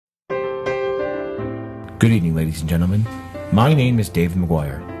Good evening, ladies and gentlemen. My name is David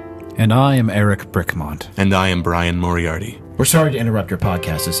McGuire. And I am Eric Brickmont. And I am Brian Moriarty. We're sorry to interrupt your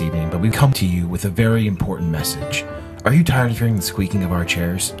podcast this evening, but we've come to you with a very important message. Are you tired of hearing the squeaking of our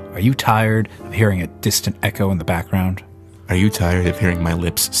chairs? Are you tired of hearing a distant echo in the background? Are you tired of hearing my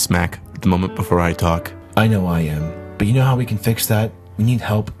lips smack the moment before I talk? I know I am, but you know how we can fix that? We need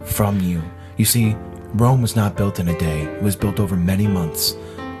help from you. You see, Rome was not built in a day. It was built over many months,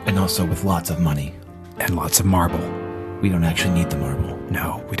 and also with lots of money. And lots of marble. We don't actually need the marble.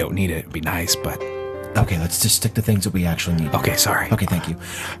 No, we don't need it. It'd be nice, but... Okay, let's just stick to things that we actually need. Okay, sorry. Okay, thank you.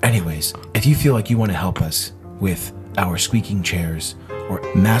 Anyways, if you feel like you want to help us with our squeaking chairs or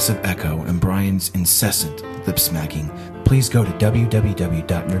massive echo and Brian's incessant lip smacking, please go to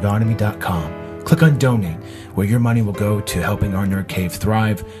www.nerdonomy.com. Click on donate, where your money will go to helping our nerd cave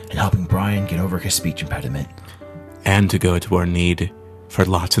thrive and helping Brian get over his speech impediment. And to go to our need for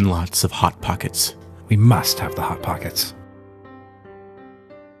lots and lots of Hot Pockets. We must have the Hot Pockets.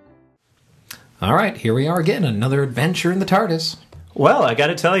 All right, here we are again, another adventure in the TARDIS. Well, I got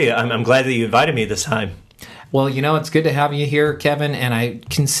to tell you, I'm glad that you invited me this time. Well, you know, it's good to have you here, Kevin, and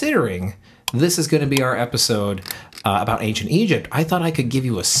considering this is going to be our episode about ancient Egypt, I thought I could give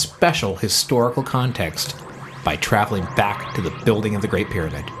you a special historical context by traveling back to the building of the Great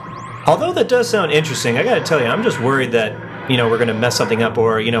Pyramid. Although that does sound interesting, I got to tell you, I'm just worried that, we're going to mess something up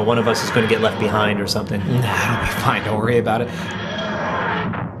or, one of us is going to get left behind or something. Nah, it'll be fine. Don't worry about it.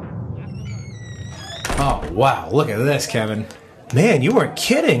 Oh, wow. Look at this, Kevin. Man, you weren't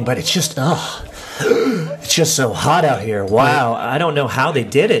kidding, but it's just, it's just so hot out here. Wow. I don't know how they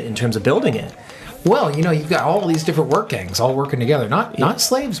did it in terms of building it. Well, you've got all these different work gangs all working together. Not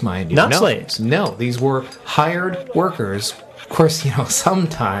slaves, mind you. Not slaves. No, these were hired workers. Of course,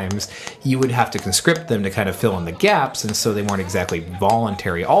 sometimes you would have to conscript them to kind of fill in the gaps, and so they weren't exactly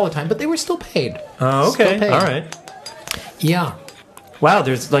voluntary all the time, but they were still paid. Oh, okay. Still paid. All right. Yeah. Wow,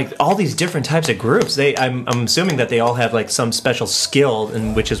 there's like all these different types of groups. I'm assuming that they all have like some special skill,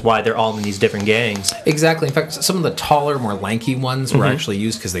 and which is why they're all in these different gangs. Exactly. In fact, some of the taller, more lanky ones were actually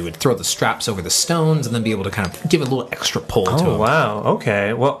used because they would throw the straps over the stones and then be able to kind of give a little extra pull to them. Oh, wow.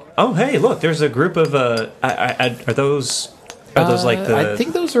 Okay. Well, hey, look, there's a group of are those like the... I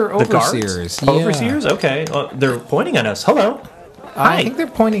think those are overseers. The guards? Overseers? Okay. Well, they're pointing at us. Hello. Hi. I think they're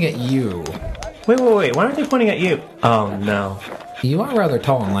pointing at you. Wait. Why aren't they pointing at you? Oh, no. You are rather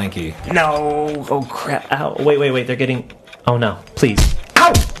tall and lanky. No. Oh, crap. Ow. Wait. They're getting... Oh, no. Please.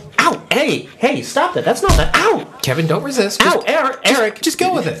 Ow. Ow. Hey, stop that. That's not that. Ow. Kevin, don't resist. Ow, Eric. Just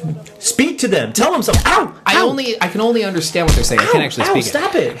go with it. Speak to them. Tell them something. Ow. I can only understand what they're saying. I can't actually speak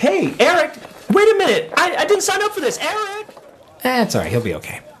Stop it. Hey, Eric. Wait a minute. I didn't sign up for this. Eric. That's all right. He'll be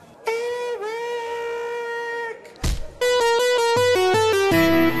okay.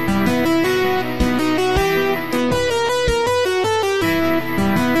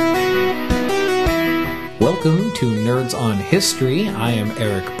 Welcome to Nerds on History. I am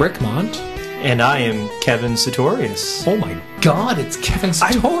Eric Brickmont. And I am Kevin Sartorius. Oh my god, it's Kevin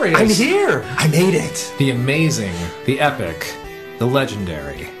Sartorius. I'm here. I made it. The amazing, the epic, the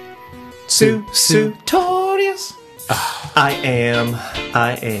legendary Sartorius. I am.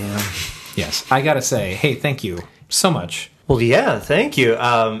 Yes, I gotta say, hey, thank you so much. Well, yeah, thank you.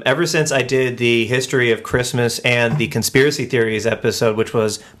 Ever since I did the history of Christmas and the conspiracy theories episode, which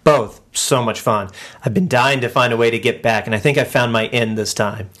was both so much fun, I've been dying to find a way to get back, and I think I found my end this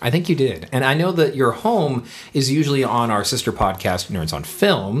time. I think you did. And I know that your home is usually on our sister podcast, Nerds on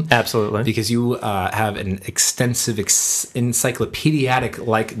Film. Absolutely. Because you have an extensive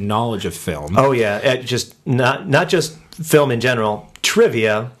encyclopedic-like knowledge of film. Oh, yeah. Just not just film in general,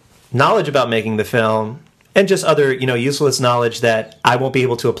 trivia, knowledge about making the film, and just other, useless knowledge that I won't be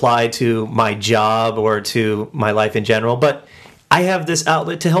able to apply to my job or to my life in general. But I have this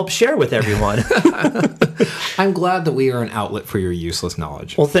outlet to help share with everyone. I'm glad that we are an outlet for your useless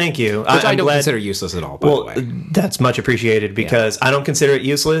knowledge. Well, thank you. Which I don't consider useless at all, by the way. That's much appreciated because I don't consider it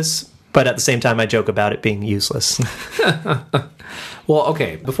useless, but at the same time, I joke about it being useless. Well,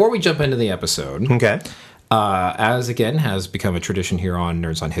 okay, before we jump into the episode... Okay. As again has become a tradition here on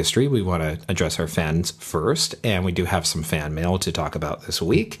Nerds on History, we want to address our fans first, and we do have some fan mail to talk about this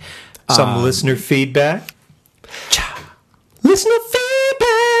week. Some listener feedback. Listener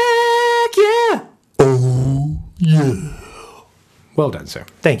feedback, yeah. Oh, yeah. Well done, sir.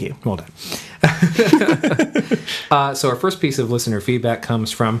 Thank you. Well done. So our first piece of listener feedback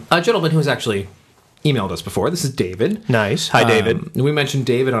comes from a gentleman who is actually emailed us before. This is David. Nice. Hi, David. We mentioned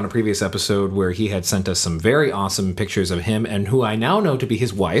David on a previous episode where he had sent us some very awesome pictures of him and who I now know to be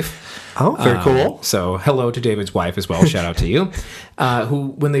his wife. Oh, very cool. So hello to David's wife as well. Shout out to you. Who,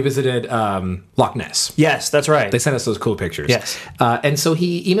 when they visited Loch Ness. Yes, that's right. They sent us those cool pictures. Yes. And so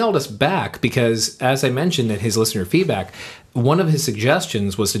he emailed us back because, as I mentioned in his listener feedback, one of his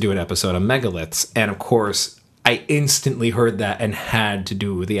suggestions was to do an episode on megaliths. And of course, I instantly heard that and had to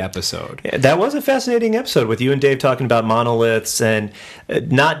do the episode. That was a fascinating episode with you and Dave talking about monoliths and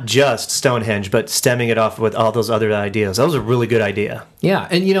not just Stonehenge, but stemming it off with all those other ideas. That was a really good idea. Yeah,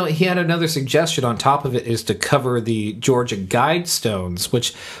 and he had another suggestion on top of it is to cover the Georgia Guidestones,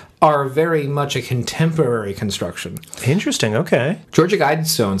 which are very much a contemporary construction. Interesting, okay. Georgia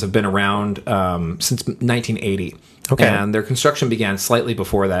Guidestones have been around since 1980. Okay. And their construction began slightly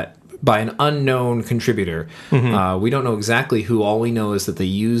before that by an unknown contributor. We don't know exactly who. All we know is that they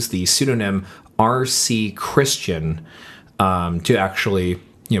use the pseudonym R.C. Christian to actually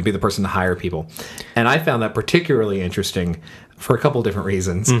be the person to hire people. And I found that particularly interesting for a couple different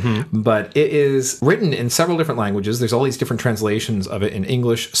reasons. But it is written in several different languages. There's all these different translations of it in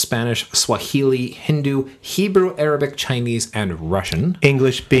English, Spanish, Swahili, Hindu, Hebrew, Arabic, Chinese, and Russian.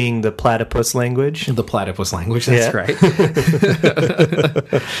 English being the platypus language. The platypus language, that's right.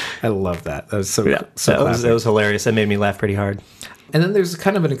 I love that. That was so that was hilarious. That made me laugh pretty hard. And then there's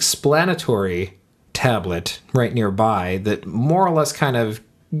kind of an explanatory tablet right nearby that more or less kind of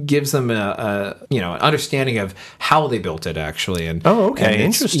gives them an understanding of how they built it actually, and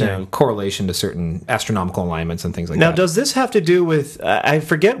interesting correlation to certain astronomical alignments and things like that. Now, does this have to do with? I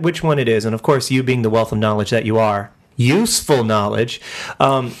forget which one it is, and of course, you being the wealth of knowledge that you are, useful knowledge.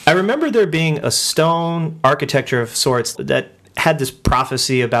 I remember there being a stone architecture of sorts that had this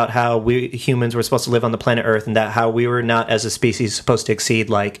prophecy about how we humans were supposed to live on the planet Earth, and that how we were not as a species supposed to exceed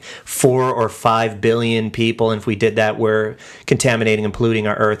like 4 or 5 billion people, and if we did that, we're contaminating and polluting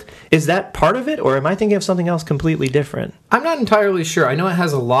our Earth. Is that part of it, or am I thinking of something else completely different? I'm not entirely sure. I know it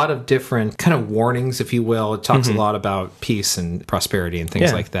has a lot of different kind of warnings, if you will. It talks a lot about peace and prosperity and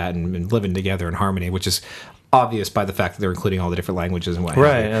things like that, and living together in harmony, which is obvious by the fact that they're including all the different languages and what have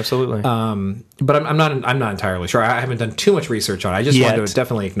you. Right, absolutely. But I'm not entirely sure. I haven't done too much research on it. I just wanted to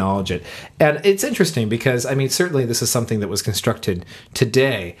definitely acknowledge it. And it's interesting because, I mean, certainly this is something that was constructed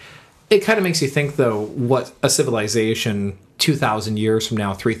today. It kind of makes you think, though, what a civilization 2,000 years from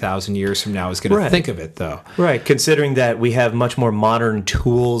now, 3,000 years from now is going to think of it, though. Right, considering that we have much more modern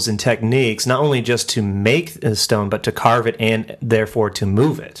tools and techniques, not only just to make a stone, but to carve it and therefore to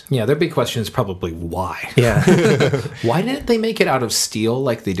move it. Yeah, their big question is probably why. Yeah. Why didn't they make it out of steel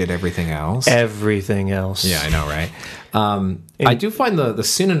like they did everything else? Everything else. Yeah, I know, right? I do find the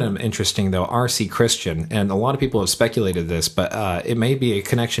pseudonym interesting, though, R.C. Christian, and a lot of people have speculated this, but it may be a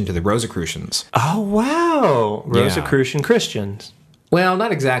connection to the Rosicrucians. Oh, wow. Rosicrucian Christians. Well,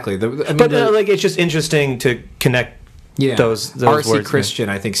 not exactly. It's just interesting to connect those R.C. words. Christian,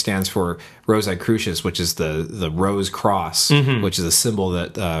 I think, stands for Rosae Crucis, which is the rose cross, which is a symbol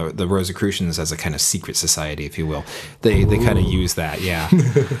that the Rosicrucians, as a kind of secret society, if you will, they kind of use that. Yeah,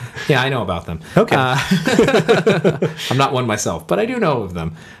 yeah, I know about them. Okay, I'm not one myself, but I do know of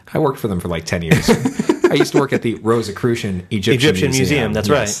them. I worked for them for like 10 years. I used to work at the Rosicrucian Egyptian Museum. That's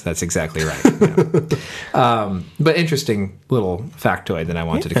right. That's exactly right. Yeah. But interesting little factoid that I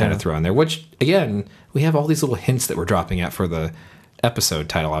wanted to kind of throw in there, which, again, we have all these little hints that we're dropping at for the episode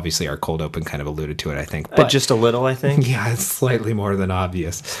title. Obviously, our cold open kind of alluded to it, I think. But just a little, I think. Yeah, it's slightly more than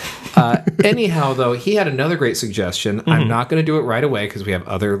obvious. Anyhow, though, he had another great suggestion. I'm not going to do it right away because we have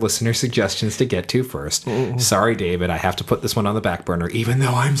other listener suggestions to get to first. Sorry, David. I have to put this one on the back burner, even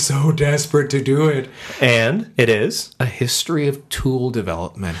though I'm so desperate to do it. And it is A History of Tool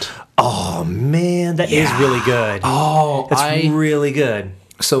Development. Oh, man, that is really good. Oh, that's really good.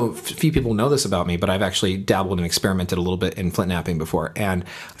 So few people know this about me, but I've actually dabbled and experimented a little bit in flint knapping before. And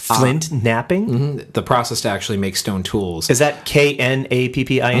flint knapping? The process to actually make stone tools. Is that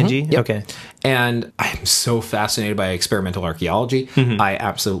Knapping? Yep. Okay. And I'm so fascinated by experimental archaeology. I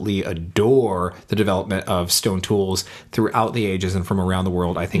absolutely adore the development of stone tools throughout the ages and from around the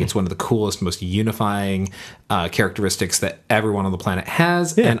world. I think it's one of the coolest, most unifying characteristics that everyone on the planet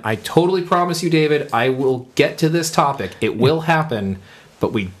has. Yeah. And I totally promise you, David, I will get to this topic. It will happen.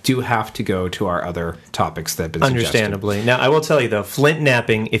 But we do have to go to our other topics that have been suggested. Understandably. Now, I will tell you, though, flint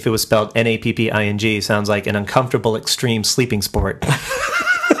knapping, if it was spelled Napping, sounds like an uncomfortable extreme sleeping sport.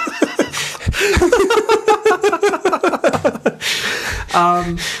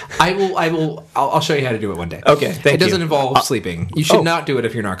 I'll show you how to do it one day. Okay, thank you. It doesn't involve sleeping. You should not do it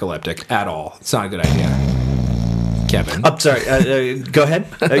if you're narcoleptic at all. It's not a good idea. Kevin. I'm sorry. Go ahead.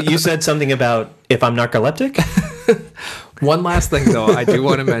 You said something about if I'm narcoleptic. One last thing, though, I do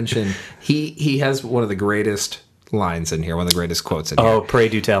want to mention. He has one of the greatest lines in here, one of the greatest quotes in here. Oh, pray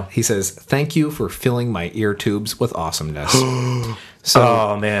do tell. He says, "Thank you for filling my ear tubes with awesomeness."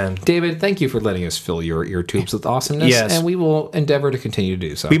 Oh, man. David, thank you for letting us fill your ear tubes with awesomeness. Yes. And we will endeavor to continue to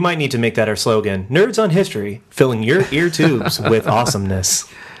do so. We might need to make that our slogan. Nerds on History, filling your ear tubes with awesomeness.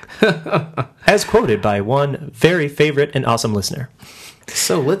 As quoted by one very favorite and awesome listener.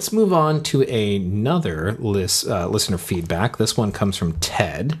 So let's move on to another listener feedback. This one comes from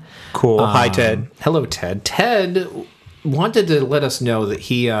Ted. Cool. Hi, Ted. Hello, Ted. Ted wanted to let us know that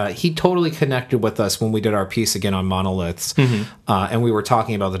he totally connected with us when we did our piece again on monoliths, and we were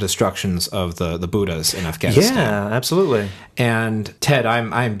talking about the destructions of the Buddhas in Afghanistan. Yeah, absolutely. And Ted,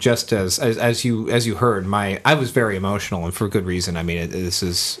 I'm just as you heard, I was very emotional, and for good reason. I mean,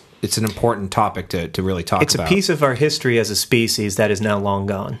 it's an important topic to really talk about. It's a piece of our history as a species that is now long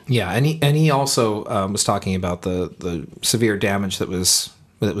gone. Yeah, and he also was talking about the severe damage that was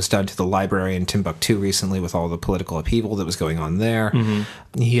done to the library in Timbuktu recently with all the political upheaval that was going on there.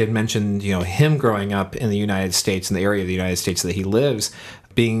 He had mentioned, him growing up in the United States, in the area of the United States that he lives,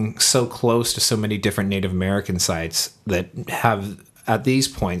 being so close to so many different Native American sites that have, at these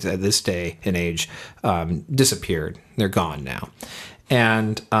points, at this day and age, disappeared. They're gone now.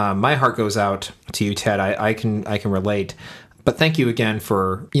 And my heart goes out to you, Ted. I can relate. But thank you again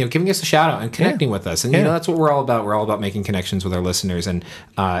for giving us a shout out and connecting with us. And that's what we're all about. We're all about making connections with our listeners. And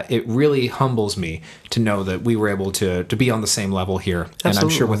it really humbles me to know that we were able to be on the same level here. Absolutely. And I'm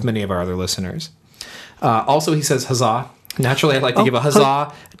sure with many of our other listeners. Also, he says, huzzah. Naturally, I'd like to give a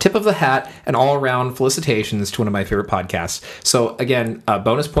huzzah, tip of the hat, and all-around felicitations to one of my favorite podcasts. So, again,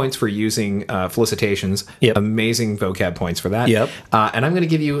 bonus points for using felicitations. Yep. Amazing vocab points for that. Yep. And I'm going to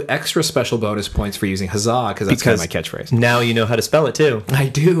give you extra special bonus points for using huzzah, because that's kind of my catchphrase. Now you know how to spell it, too. I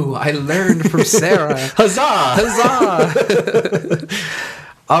do. I learned from Sarah. Huzzah! Huzzah!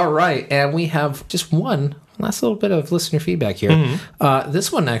 All right, and we have just one last little bit of listener feedback here.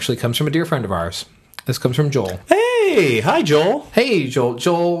 This one actually comes from a dear friend of ours. This comes from Joel. Hey, hi, Joel. Hey, Joel.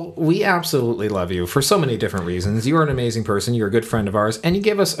 Joel, we absolutely love you for so many different reasons. You are an amazing person. You're a good friend of ours. And you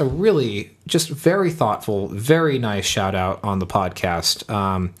gave us a really just very thoughtful, very nice shout out on the podcast.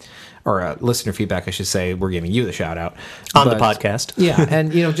 Or listener feedback, I should say. We're giving you the shout out. On the podcast. Yeah.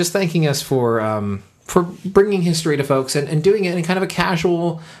 And, just thanking us for bringing history to folks and doing it in kind of a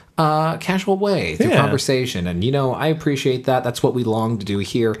casual way through conversation. And, I appreciate that. That's what we long to do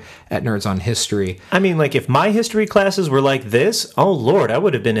here at Nerds on History. I mean, like, if my history classes were like this, oh, Lord, I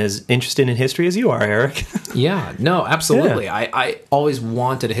would have been as interested in history as you are, Eric. Yeah, no, absolutely. Yeah. I always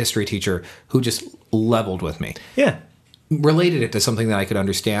wanted a history teacher who just leveled with me. Yeah. Related it to something that I could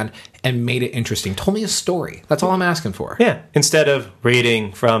understand and made it interesting. Told me a story. That's all I'm asking for. Yeah. Instead of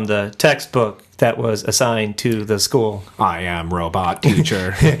reading from the textbook that was assigned to the school. I am robot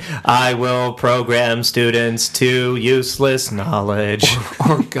teacher. I will program students to useless knowledge.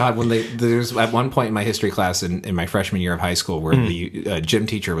 Oh God, there's at one point in my history class in my freshman year of high school where the gym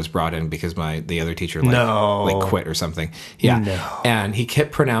teacher was brought in because the other teacher quit or something. Yeah. No. And he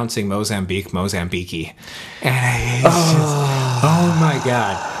kept pronouncing Mozambique. And oh my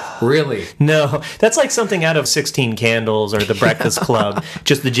God. Really? No, that's like something out of 16 Candles or The Breakfast Club.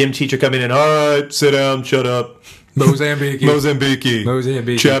 Just the gym teacher coming in, all right, sit down, shut up. Mozambique.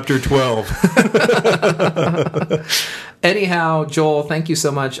 Chapter 12. Anyhow, Joel, thank you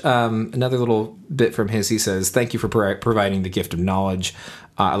so much. Another little bit from he says, thank you for providing the gift of knowledge.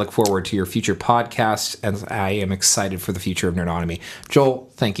 I look forward to your future podcasts, and I am excited for the future of Nerdonomy. Joel,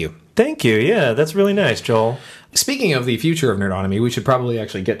 thank you. Thank you. Yeah, that's really nice, Joel. Speaking of the future of Nerdonomy, we should probably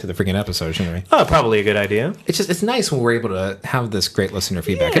actually get to the freaking episode, shouldn't we? Oh, probably a good idea. It's nice when we're able to have this great listener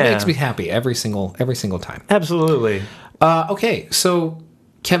feedback. Yeah. It makes me happy every single time. Absolutely. Okay, so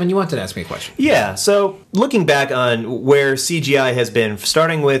Kevin, you wanted to ask me a question. Yeah, so looking back on where CGI has been,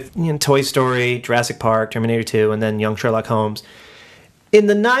 starting with Toy Story, Jurassic Park, Terminator 2, and then Young Sherlock Holmes, in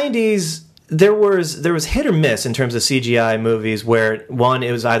the 90s, there was hit or miss in terms of CGI movies where, one,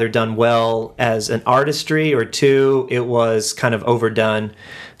 it was either done well as an artistry, or two, it was kind of overdone.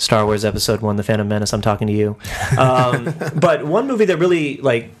 Star Wars Episode 1, The Phantom Menace, I'm talking to you. But one movie that really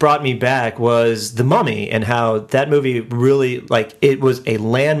brought me back was The Mummy, and how that movie really, it was a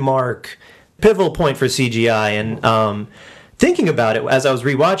landmark, pivotal point for CGI. And thinking about it as I was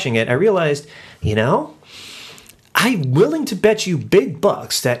rewatching it, I realized, I'm willing to bet you big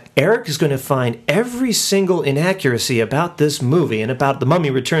bucks that Eric is going to find every single inaccuracy about this movie and about The Mummy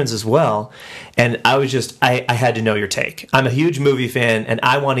Returns as well. And I had to know your take. I'm a huge movie fan, and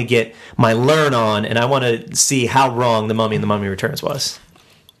I want to get my learn on, and I want to see how wrong The Mummy and The Mummy Returns was.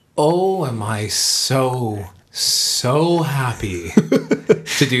 Oh, am I so happy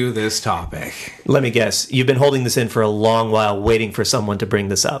to do this topic. Let me guess. You've been holding this in for a long while, waiting for someone to bring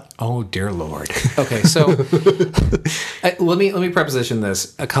this up. Oh, dear Lord. Okay, so let me preposition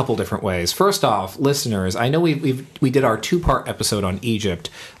this a couple different ways. First off, listeners, I know we did our 2-part episode on Egypt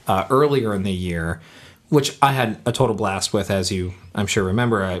earlier in the year, which I had a total blast with, as you, I'm sure,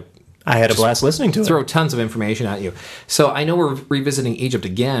 remember. I had a blast listening to it. Throw tons of information at you. So I know we're revisiting Egypt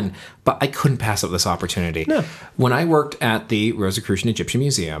again, but I couldn't pass up this opportunity. No. When I worked at the Rosicrucian Egyptian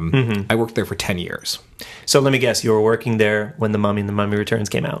Museum, I worked there for 10 years. So let me guess, you were working there when The Mummy and The Mummy Returns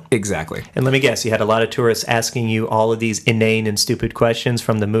came out. Exactly. And let me guess, you had a lot of tourists asking you all of these inane and stupid questions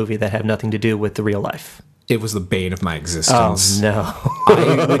from the movie that have nothing to do with the real life. It was the bane of my existence. Oh, no.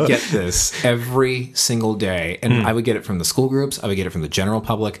 I would get this every single day. And I would get it from the school groups. I would get it from the general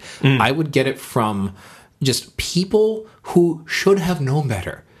public. I would get it from just people who should have known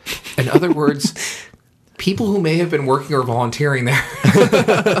better. In other words, people who may have been working or volunteering there.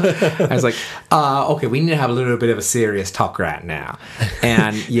 I was like, okay, we need to have a little bit of a serious talk right now.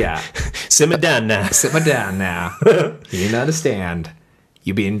 And yeah. Simmer down now. Simmer down now. You didn't understand.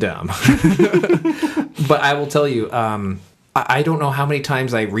 You being dumb. But I will tell you, I don't know how many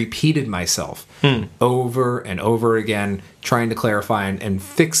times I repeated myself over and over again, trying to clarify and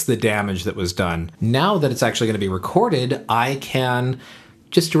fix the damage that was done. Now that it's actually going to be recorded, I can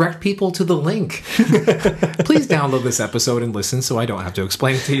just direct people to the link. Please download this episode and listen so I don't have to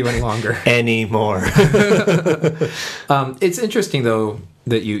explain it to you any longer. Anymore. It's interesting, though,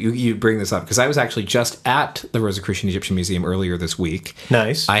 that you bring this up, because I was actually just at the Rosicrucian Egyptian Museum earlier this week.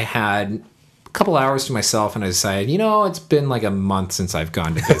 Nice. I had a couple hours to myself, and I decided, it's been like a month since I've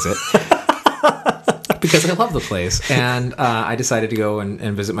gone to visit. Because I love the place. And I decided to go and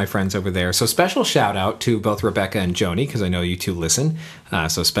visit my friends over there. So special shout out to both Rebecca and Joni, because I know you two listen.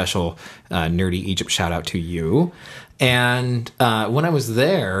 So special Nerdy Egypt shout out to you. And when I was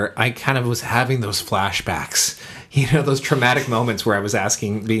there, I kind of was having those flashbacks. Those traumatic moments where I was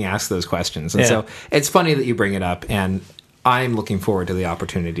being asked those questions. And so it's funny that you bring it up, and I'm looking forward to the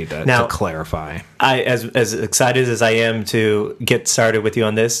opportunity to clarify. As excited as I am to get started with you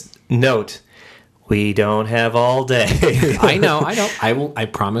on this, note, we don't have all day. I know. I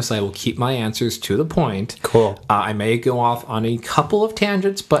promise I will keep my answers to the point. Cool. I may go off on a couple of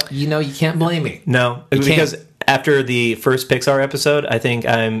tangents, but you can't blame me. No, because after the first Pixar episode, I think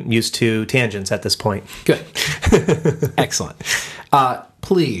I'm used to tangents at this point. Good. Excellent.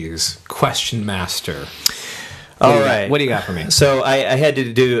 Please, question master. All right. What do you got for me? So I had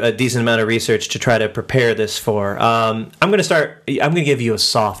to do a decent amount of research to try to prepare this for. I'm going to give you a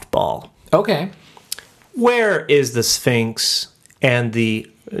softball. Okay. Where is the Sphinx and the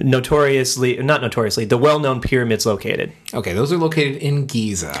the well-known pyramids located? Okay, those are located in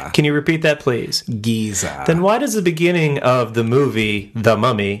Giza. Can you repeat that, please? Giza. Then why does the beginning of the movie, The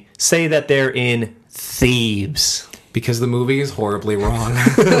Mummy, say that they're in Thebes? Because the movie is horribly wrong.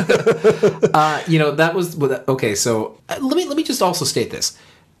 That was... Okay, so let me just also state this.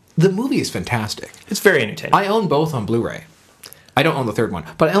 The movie is fantastic. It's very entertaining. I own both on Blu-ray. I don't own the third one,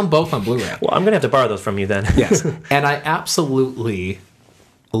 but I own both on Blu-ray. Well, I'm going to have to borrow those from you then. Yes. And I absolutely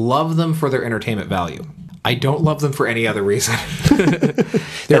love them for their entertainment value. I don't love them for any other reason.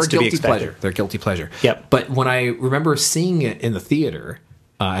 They're a guilty pleasure. They're a guilty pleasure. Yep. But when I remember seeing it in the theater,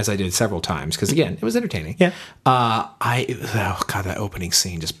 as I did several times, because again, it was entertaining. Yeah. That opening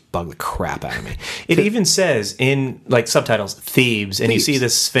scene just bugged the crap out of me. It even says in subtitles, Thebes, and you see the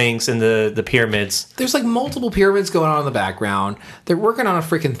Sphinx and the pyramids. There's multiple pyramids going on in the background. They're working on a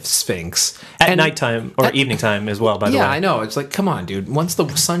freaking Sphinx. At nighttime or evening time as well, by the way. Yeah, I know. It's come on, dude. Once the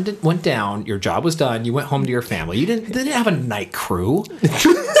sun went down, your job was done. You went home to your family. They didn't have a night crew.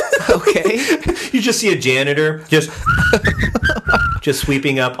 Okay? You just see a janitor just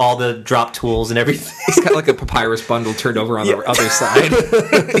sweeping up all the drop tools and everything. He's got a papyrus bundle turned over on the other side.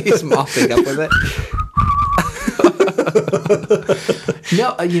 He's mopping up with it.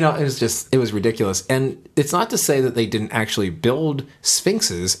 No, it was ridiculous. And it's not to say that they didn't actually build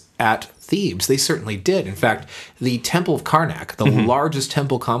sphinxes at Thebes. They certainly did. In fact, the Temple of Karnak, the largest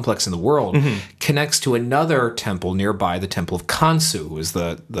temple complex in the world, connects to another temple nearby, the Temple of Khonsu, who is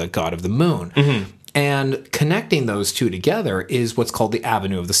the god of the moon. And connecting those two together is what's called the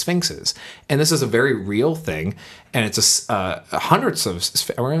Avenue of the Sphinxes. And this is a very real thing. And it's hundreds of,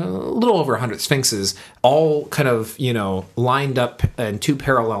 or a little over 100 sphinxes, all kind of, lined up in two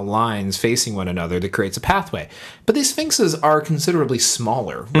parallel lines facing one another that creates a pathway. But these sphinxes are considerably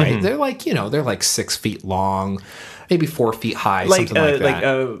smaller, right? They're like 6 feet long, maybe 4 feet high, something like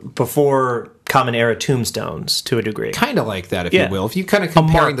that. Before Common Era tombstones to a degree. Kind of like that, if you will. If you kind of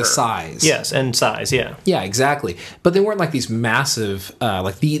comparing the size. Yes, and size, yeah. Yeah, exactly. But they weren't like these massive,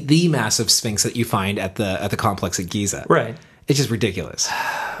 like the massive sphinx that you find at the complex at Giza. Right. It's just ridiculous.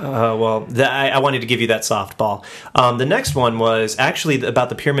 I wanted to give you that softball. The next one was actually about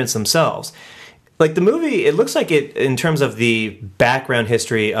the pyramids themselves. Like the movie, it looks like it, in terms of the background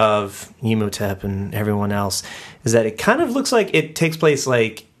history of Imhotep and everyone else, is that it kind of looks like it takes place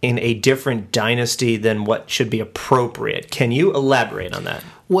like in a different dynasty than what should be appropriate. Can you elaborate on that?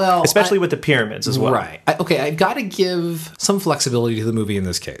 Well, especially with the pyramids as well. Right. I've got to give some flexibility to the movie in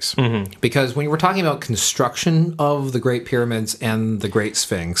this case. Because when we're talking about construction of the Great Pyramids and the Great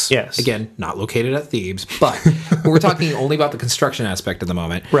Sphinx, yes. Again, not located at Thebes, but we're talking only about the construction aspect at the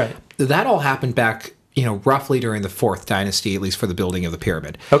moment. Right. That all happened back, roughly during the 4th dynasty, at least for the building of the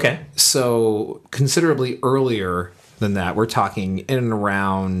pyramid. Okay. So considerably earlier than that, we're talking in and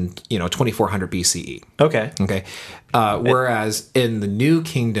around 2400 BCE. Okay. Whereas in the New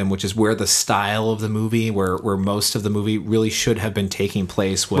Kingdom, which is where the style of the movie, where most of the movie really should have been taking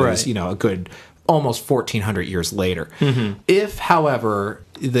place, was right. A good almost 1400 years later. If, however,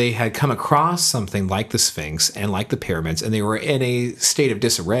 they had come across something like the Sphinx and like the pyramids, and they were in a state of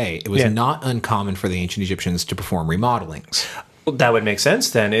disarray, it was not uncommon for the ancient Egyptians to perform remodelings. Well, that would make sense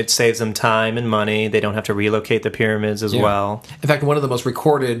then. It saves them time and money. They don't have to relocate the pyramids as well. In fact, one of the most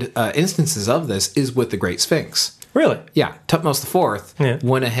recorded instances of this is with the Great Sphinx. Really? Yeah. Tutmos IV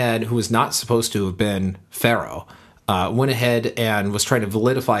went ahead, who was not supposed to have been pharaoh, went ahead and was trying to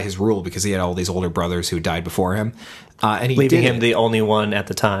validify his rule because he had all these older brothers who died before him. And he leaving him the only one at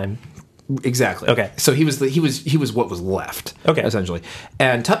the time. Exactly. Okay. So he was what was left. Okay. Essentially.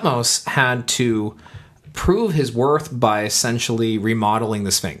 And Tutmos had to prove his worth by essentially remodeling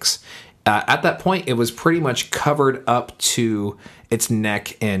the Sphinx. At that point, it was pretty much covered up to its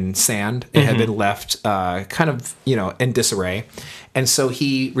neck in sand. It had been left kind of, in disarray. And so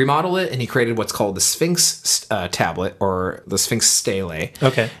he remodeled it, and he created what's called the Sphinx tablet, or the Sphinx stele.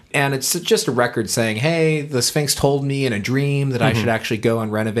 Okay. And it's just a record saying, hey, the Sphinx told me in a dream that I should actually go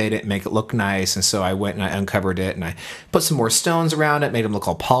and renovate it and make it look nice. And so I went and I uncovered it, and I put some more stones around it, made them look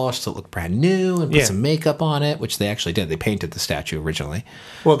all polished so it looked brand new, and put some makeup on it, which they actually did. They painted the statue originally.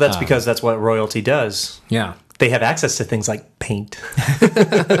 Well, that's because that's what royalty does. Yeah. They have access to things like paint.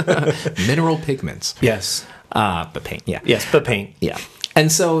 Mineral pigments. Yes. But paint, yeah. Yes, but paint. Yeah. And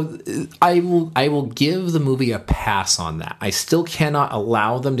so I will give the movie a pass on that. I still cannot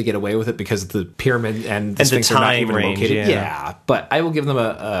allow them to get away with it because the pyramid and the Sphinx are not even located. Yeah, but I will give them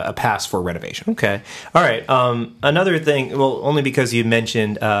a pass for renovation. Okay. All right. Another thing, well, only because you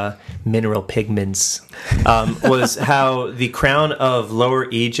mentioned mineral pigments, was how the crown of Lower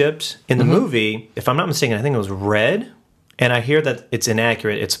Egypt in the movie, if I'm not mistaken, I think it was red. And I hear that it's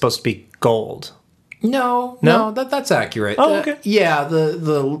inaccurate. It's supposed to be gold. No, that's accurate. Oh, okay.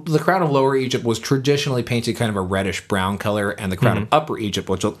 The crown of Lower Egypt was traditionally painted kind of a reddish brown color, and the crown of Upper Egypt,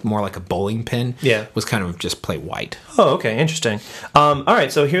 which looked more like a bowling pin, was kind of just plain white. Oh, okay, interesting. All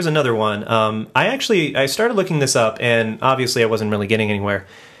right, so here's another one. I started looking this up, and obviously I wasn't really getting anywhere.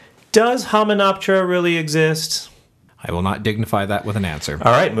 Does Hymenoptera really exist? I will not dignify that with an answer.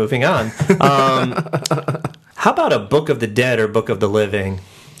 All right, moving on. How about a Book of the Dead or Book of the Living?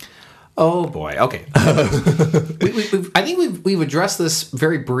 Oh boy. Okay. I think we've addressed this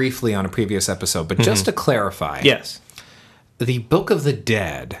very briefly on a previous episode, but just to clarify, yes, the Book of the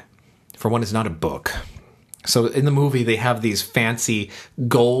Dead, for one, is not a book. So in the movie, they have these fancy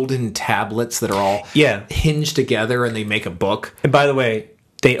golden tablets that are all hinged together, and they make a book. And by the way,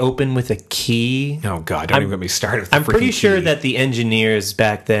 they open with a key. Oh God! Don't even get me started. I'm pretty sure that the engineers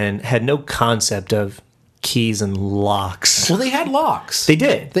back then had no concept of keys and locks. Well, they had locks. They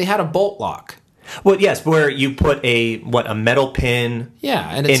did. They had a bolt lock. Well, yes, where you put a metal pin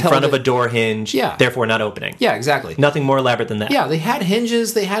and in front of a door hinge, therefore not opening. Yeah, exactly. Nothing more elaborate than that. Yeah, they had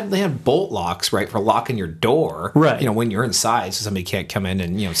hinges, they had bolt locks, right, for locking your door. Right. When you're inside so somebody can't come in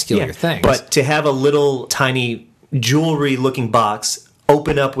and, steal your things. But to have a little tiny jewelry looking box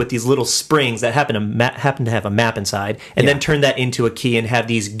open up with these little springs that happen to have a map inside, and then turn that into a key and have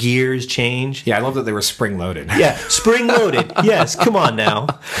these gears change. Yeah, I love that they were spring loaded. Yeah, spring loaded. Yes, come on now.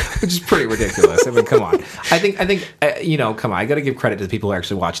 Which is pretty ridiculous. I mean, come on. I think, come on. I got to give credit to the people who are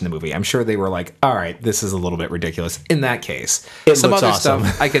actually watching the movie. I'm sure they were like, all right, this is a little bit ridiculous. In that case, It looks awesome.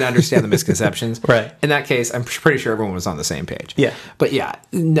 stuff, I can understand the misconceptions. Right. In that case, I'm pretty sure everyone was on the same page. Yeah. But yeah,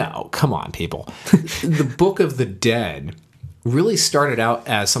 no, come on, people. The Book of the Dead really started out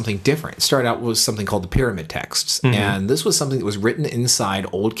as something different. It started out with something called the pyramid texts. And this was something that was written inside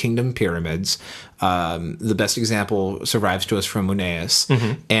Old Kingdom pyramids. The best example survives to us from Munaeus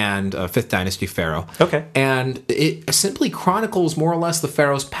and 5th Dynasty Pharaoh. Okay. And it simply chronicles more or less the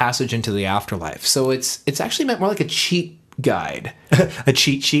Pharaoh's passage into the afterlife. So it's actually meant more like a cheat guide. A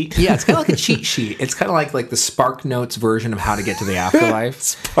cheat sheet? Yeah, it's kind of like a cheat sheet. It's kind of like the Spark Notes version of how to get to the afterlife.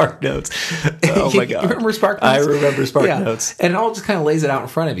 Spark Notes. Oh my God. You remember Spark Notes? I remember Spark Notes. And it all just kind of lays it out in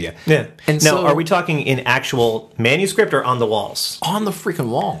front of you. Yeah. And now, so, are we talking in actual manuscript or on the walls? on the freaking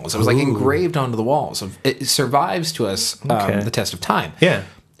walls? It was like engraved onto the walls. It survives to us the test of time. Yeah.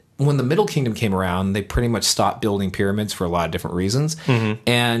 When the Middle Kingdom came around, they pretty much stopped building pyramids for a lot of different reasons.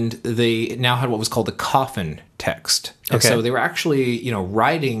 And they now had what was called the coffin text. And Okay. so they were actually,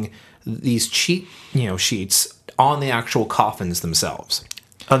 writing these cheat, sheets on the actual coffins themselves.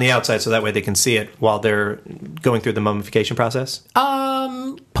 On the outside, so that way they can see it while they're going through the mummification process?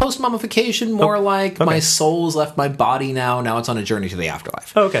 Post mummification, more like my soul's left my body now. Now it's on a journey to the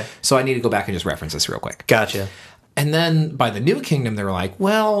afterlife. Oh, okay. So I need to go back and just reference this real quick. Gotcha. And then by the New Kingdom, they were like,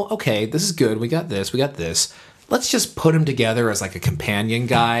 well, okay, this is good. We got this. Let's just put them together as like a companion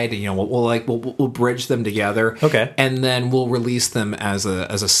guide. We'll bridge them together. Okay. And then we'll release them as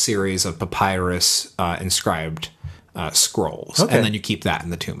a series of papyrus inscribed scrolls. Okay. And then you keep that in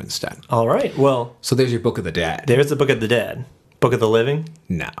the tomb instead. All right. Well, So there's your Book of the Dead. there's the Book of the Dead. Book of the Living?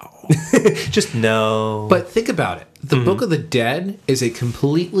 No. Just no. But think about it. The Book of the Dead is a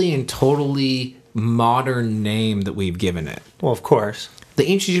completely and totally modern name that we've given it. Well, of course. The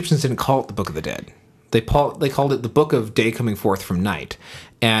ancient Egyptians didn't call it the Book of the Dead. They called it the Book of Day Coming Forth from Night.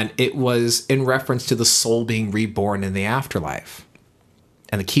 And it was in reference to the soul being reborn in the afterlife.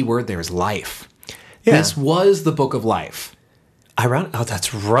 And the key word there is life. Yeah. This was the Book of Life. Oh,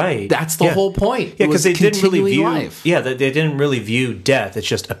 that's right. That's the whole point. Yeah, It because was they didn't really continuing view life. Yeah, they didn't really view death. It's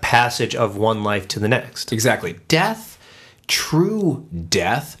just a passage of one life to the next. Exactly. Death, true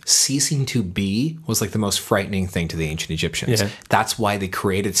death, ceasing to be, was like the most frightening thing to the ancient Egyptians. Yeah. That's why they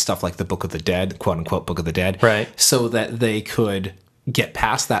created stuff like the Book of the Dead, quote unquote Book of the Dead, Right. so that they could get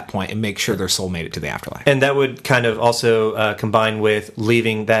past that point and make sure their soul made it to the afterlife. And that would kind of also combine with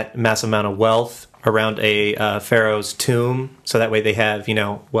leaving that massive amount of wealth around a pharaoh's tomb, so that way they have,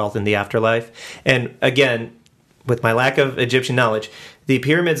 wealth in the afterlife. And again, with my lack of Egyptian knowledge, the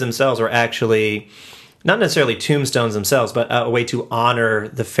pyramids themselves were actually not necessarily tombstones themselves, but a way to honor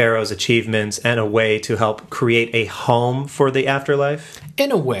the pharaoh's achievements and a way to help create a home for the afterlife.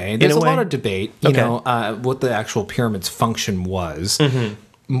 In a way, there's a a lot way? of debate, Okay. what the actual pyramid's function was.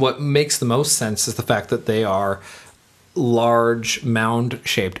 What makes the most sense is the fact that they are large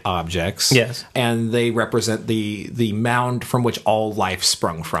mound-shaped objects. Yes. And they represent the mound from which all life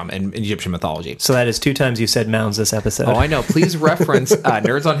sprung from in Egyptian mythology. So that is 2 times you said mounds this episode. Oh, I know. Please reference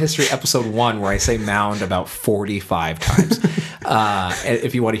Nerds on History episode 1, where I say mound about 45 times,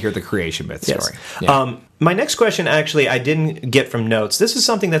 if you want to hear the creation myth story. Yeah. My next question, actually, I didn't get from notes. This is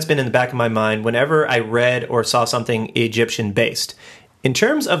something that's been in the back of my mind whenever I read or saw something Egyptian-based. In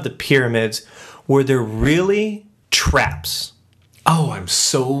terms of the pyramids, were there really traps? Oh, I'm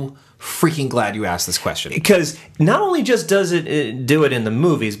so freaking glad you asked this question. Because not only just does it do it in the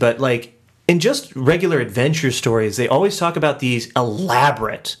movies, but like in just regular adventure stories, they always talk about these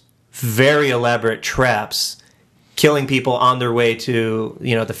elaborate, very elaborate traps killing people on their way to,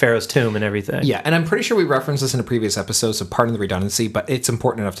 the pharaoh's tomb and everything. Yeah, and I'm pretty sure we referenced this in a previous episode, so pardon the redundancy, but it's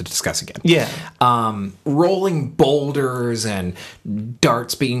important enough to discuss again. Yeah. Rolling boulders and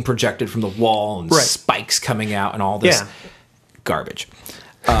darts being projected from the wall and Right. spikes coming out and all this Yeah. garbage.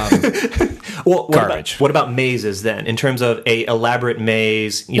 Well, Garbage. What about mazes then? In terms of a elaborate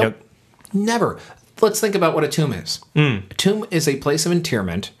maze, you know, Never. Let's think about what a tomb is. A tomb is a place of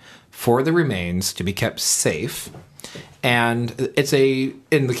interment for the remains to be kept safe. And it's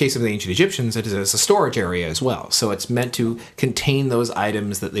in the case of the ancient Egyptians, it is a storage area as well. So it's meant to contain those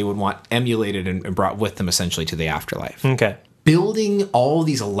items that they would want emulated and brought with them essentially to the afterlife. Okay. building all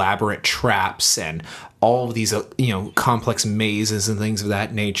these elaborate traps and all of these complex mazes and things of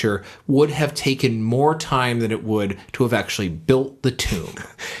that nature would have taken more time than it would to have actually built the tomb.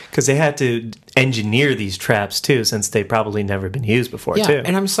 Because they had to engineer these traps too, since they've probably never been used before too.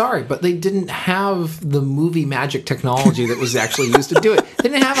 And I'm sorry, but they didn't have the movie magic technology that was actually used to do it. They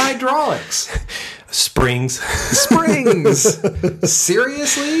didn't have hydraulics. Springs.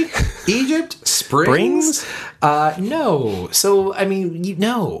 Seriously? Egypt? Springs? No. So, I mean,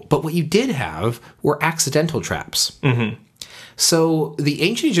 no. But what you did have were accidental traps. Mm-hmm. So the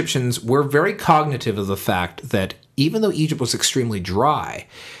ancient Egyptians were very cognitive of the fact that even though Egypt was extremely dry,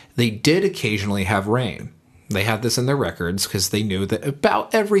 they did occasionally have rain. They had this in their records because they knew that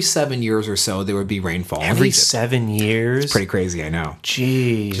about every 7 years or so there would be rainfall. Every in Egypt. 7 years? It's pretty crazy, I know.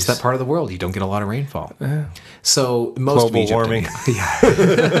 Jeez. Just that part of the world, you don't get a lot of rainfall. So most of Global Egypt, warming.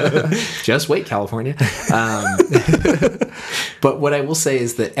 Yeah. Just wait, California. But what I will say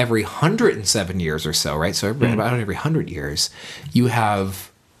is that every 107 years or so, right? So about every 100 years, you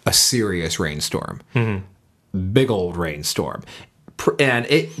have a serious rainstorm. Big old rainstorm. And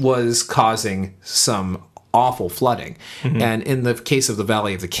it was causing some awful flooding. And in the case of the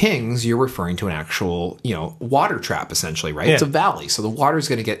Valley of the Kings, you're referring to an actual, water trap, essentially, right? Yeah. It's a valley. So the water's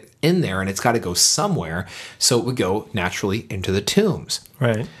going to get in there and it's got to go somewhere. So it would go naturally into the tombs.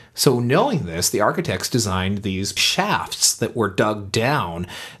 Right. So knowing this, the architects designed these shafts that were dug down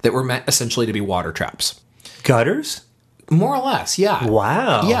that were meant essentially to be water traps. Gutters? More or less, yeah.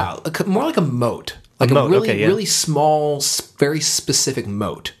 Wow. Yeah, more like a moat. Like a moat, really, okay, yeah. really small, very specific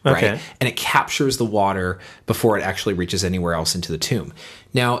moat, right? Okay. And it captures the water before it actually reaches anywhere else into the tomb.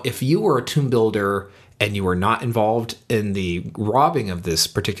 Now, if you were a tomb builder and you were not involved in the robbing of this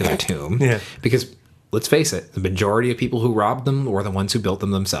particular tomb, Yeah. because let's face it, the majority of people who robbed them were the ones who built them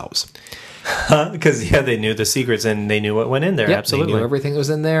themselves. Because, they knew the secrets and they knew what went in there. Yep, Absolutely. They knew everything that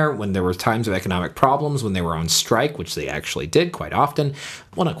was in there. When there were times of economic problems, when they were on strike, which they actually did quite often.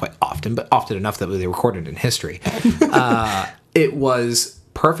 Well, not quite often, but often enough that they recorded in history. It was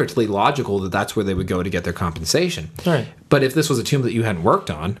perfectly logical that that's where they would go to get their compensation. Right. But if this was a tomb that you hadn't worked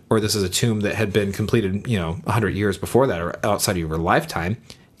on, or this is a tomb that had been completed, 100 years before that or outside of your lifetime,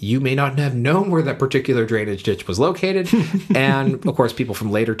 you may not have known where that particular drainage ditch was located. And, of course, people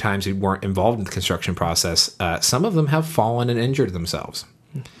from later times who weren't involved in the construction process, some of them have fallen and injured themselves.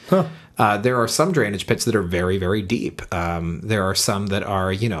 Huh. There are some drainage pits that are very, very deep. There are some that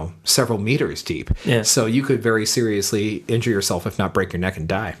are, several meters deep. Yeah. So you could very seriously injure yourself, if not break your neck and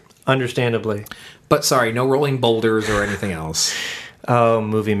die. Understandably. But sorry, no rolling boulders or anything else. Oh,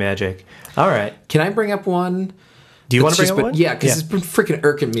 movie magic. All right. Can I bring up one? Do you want to It's bring just up one? Yeah, because it's been freaking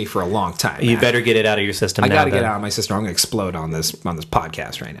irking me for a long time. You man. better get it out of your system I now. got to get then. it out of my system. I'm going to explode on this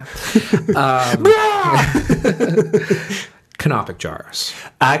podcast right now. Canopic jars.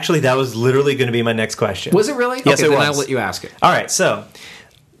 Actually, that was literally going to be my next question. Was it really? Yes, okay, it then was. I'll let you ask it. All right, so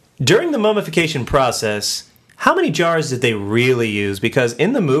during the mummification process, how many jars did they really use? Because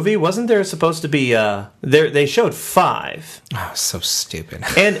in the movie, wasn't there supposed to be they showed 5. Oh, so stupid.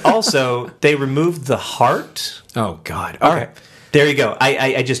 And also, they removed the heart. Oh, God. Okay. All right. There you go.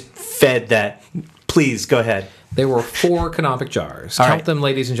 I just fed that. Please, go ahead. There were 4 canopic jars. All Count right. them,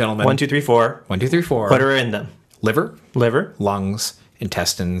 ladies and gentlemen. 1, 2, 3, 4. 1, 2, 3, 4. What are in them? Liver, Liver. lungs,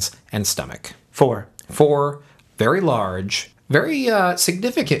 intestines, and stomach. 4. 4 very large, very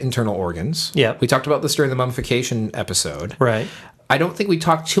significant internal organs. Yep. We talked about this during the mummification episode. Right. I don't think we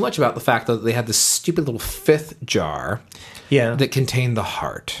talked too much about the fact that they had this stupid little 5th jar Yeah. that contained the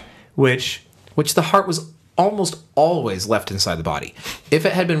heart, Which the heart was almost always left inside the body. If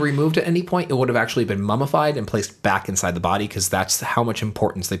it had been removed at any point, it would have actually been mummified and placed back inside the body because that's how much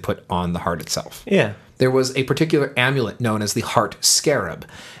importance they put on the heart itself. Yeah. There was a particular amulet known as the heart scarab,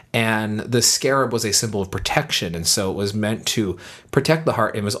 and the scarab was a symbol of protection, and so it was meant to protect the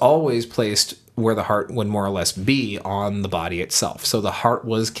heart and was always placed where the heart would more or less be on the body itself. So the heart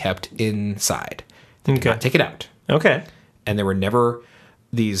was kept inside. They did Okay. not take it out. Okay. And there were never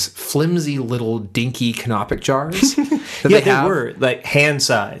these flimsy little dinky canopic jars that Yeah, they have. were like hand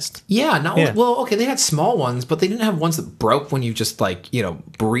sized. Yeah, not Yeah. well. Okay, they had small ones, but they didn't have ones that broke when you just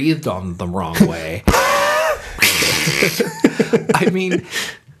breathed on them the wrong way. I mean,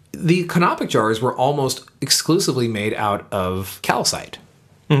 the canopic jars were almost exclusively made out of calcite.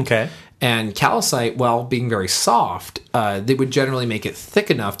 Okay. And calcite, while being very soft, they would generally make it thick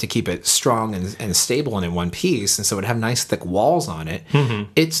enough to keep it strong and stable and in one piece. And so it would have nice thick walls on it.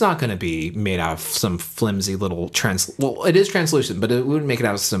 Mm-hmm. It's not going to be made out of some flimsy little well, it is translucent, but it wouldn't make it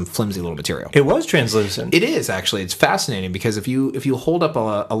out of some flimsy little material. It was translucent. It is actually. It's fascinating because if you hold up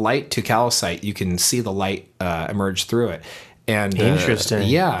a light to calcite, you can see the light emerge through it. And Interesting.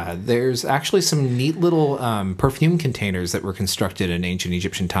 Yeah, there's actually some neat little perfume containers that were constructed in ancient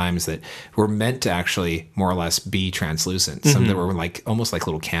Egyptian times that were meant to actually more or less be translucent. Some that were like almost like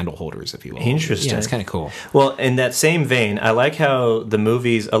little candle holders, if you will. Interesting. Yeah, it's kind of cool. Well, in that same vein, I like how the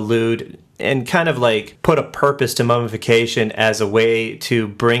movies allude and kind of like put a purpose to mummification as a way to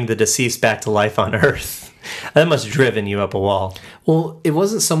bring the deceased back to life on Earth. That must have driven you up a wall. Well, it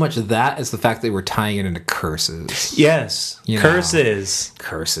wasn't so much that as the fact they were tying it into curses. Yes. You know.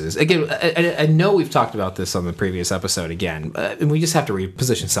 Curses. Again, I know we've talked about this on the previous episode again, and we just have to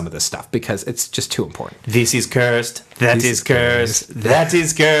reposition some of this stuff because it's just too important. This is cursed. That is cursed. That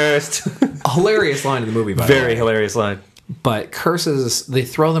is cursed. A hilarious line in the movie, by the way. Very hilarious line. But curses, they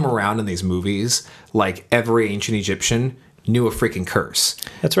throw them around in these movies like every ancient Egyptian knew a freaking curse.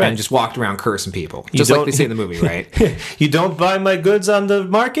 That's right. And just walked around cursing people. Just like they say in the movie, right? You don't buy my goods on the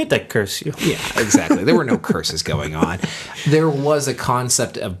market, I curse you. Yeah, exactly. There were no curses going on. There was a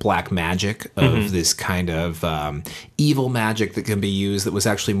concept of black magic, of this kind of evil magic that can be used that was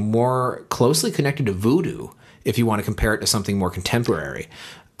actually more closely connected to voodoo, if you want to compare it to something more contemporary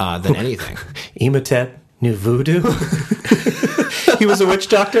than anything. Imhotep knew voodoo? He was a witch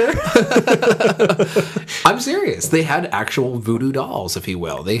doctor? I'm serious. They had actual voodoo dolls, if you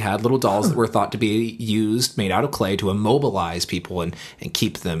will. They had little dolls that were thought to be used, made out of clay, to immobilize people and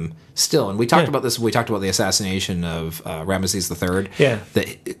keep them still. And we talked about this. We talked about the assassination of Ramesses III. Yeah.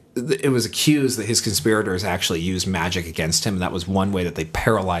 That it was accused that his conspirators actually used magic against him, and that was one way that they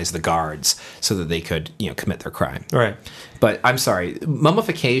paralyzed the guards so that they could, commit their crime. Right. But I'm sorry,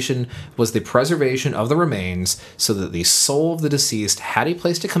 mummification was the preservation of the remains so that the soul of the deceased had a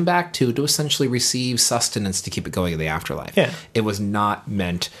place to come back to essentially receive sustenance to keep it going in the afterlife. Yeah. It was not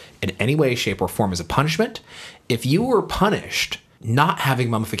meant in any way, shape, or form as a punishment. If you were punished, not having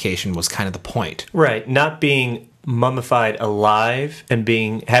mummification was kind of the point. Right. Not being mummified alive and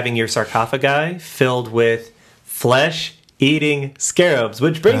having your sarcophagi filled with flesh-eating scarabs,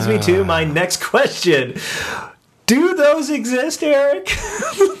 which brings me to my next question. Do those exist, Eric?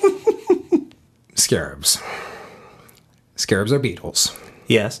 Scarabs. Scarabs are beetles.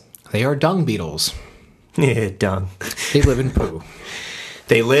 Yes. They are dung beetles. Dung. They live in poo.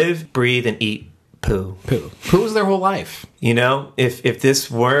 They live, breathe, and eat poo. Poo. Poo is their whole life. If this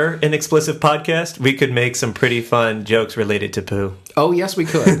were an explicit podcast, we could make some pretty fun jokes related to poo. Oh, yes, we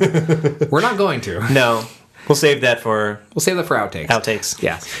could. We're not going to. No. We'll save that for We'll save that for outtakes. outtakes.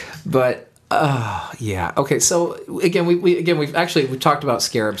 Yeah. But yeah. Okay. So again, we've talked about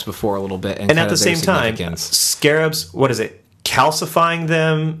scarabs before a little bit, and at the same time, scarabs, what is it? Calcifying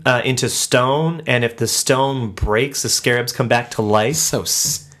them into stone, and if the stone breaks, the scarabs come back to life. So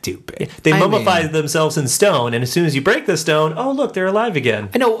stupid. They mummify themselves in stone, and as soon as you break the stone, oh look, they're alive again.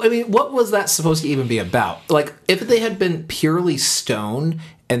 I know. I mean, what was that supposed to even be about? Like, if they had been purely stone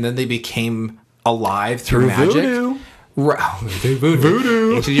and then they became alive through magic. Voodoo.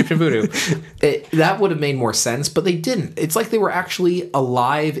 Voodoo. Ancient Egyptian voodoo. That would have made more sense, but they didn't. It's like they were actually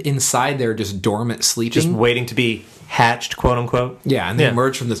alive inside there, just dormant, sleeping. Just waiting to be hatched, quote unquote. Yeah, and they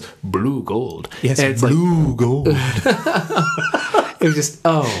emerged from this blue gold. Yes, and it's blue gold. It was just,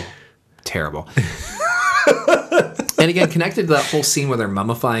 terrible. And again, connected to that whole scene where they're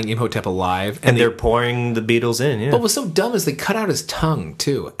mummifying Imhotep alive. And they're pouring the beetles in, yeah. What was so dumb is they cut out his tongue,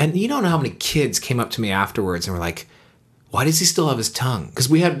 too. And you don't know how many kids came up to me afterwards and were like, why does he still have his tongue?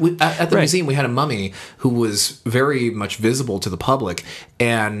 Because at the museum, we had a mummy who was very much visible to the public,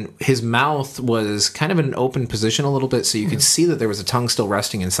 and his mouth was kind of in an open position a little bit, so you could see that there was a tongue still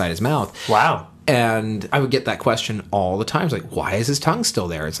resting inside his mouth. Wow. And I would get that question all the time. It's like, why is his tongue still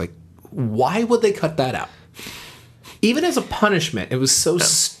there? It's like, why would they cut that out? Even as a punishment, it was so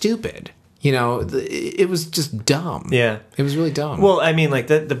stupid. It was just dumb. Yeah. It was really dumb. Well, I mean, like,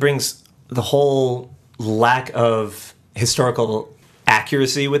 that brings the whole lack of historical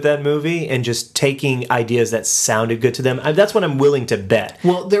accuracy with that movie and just taking ideas that sounded good to them. That's what I'm willing to bet.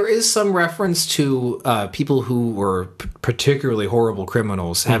 Well, there is some reference to people who were particularly horrible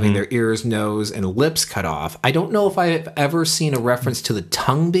criminals having their ears, nose, and lips cut off. I don't know if I've ever seen a reference to the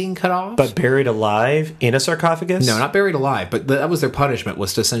tongue being cut off. But buried alive in a sarcophagus? No, not buried alive, but that was their punishment,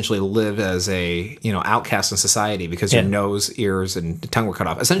 was to essentially live as a outcast in society because your nose, ears, and tongue were cut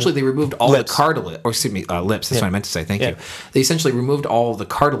off. Essentially, they removed all the cartilage, or excuse me, lips, that's what I meant to say, thank you. They essentially removed all the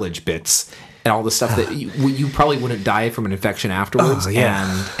cartilage bits and all the stuff that you probably wouldn't die from an infection afterwards.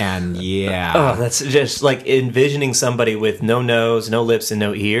 And yeah. Oh, that's just like envisioning somebody with no nose, no lips, and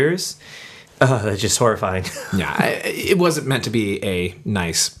no ears. Oh, that's just horrifying. Yeah, it wasn't meant to be a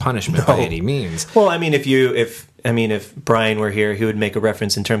nice punishment by any means. Well, I mean, if Brian were here, he would make a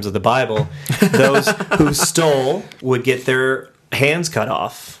reference in terms of the Bible. Those who stole would get their hands cut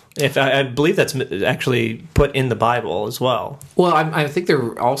off. If I believe that's actually put in the Bible as well. Well, I think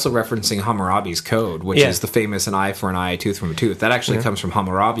they're also referencing Hammurabi's code, which is the famous an eye for an eye, a tooth for a tooth. That actually comes from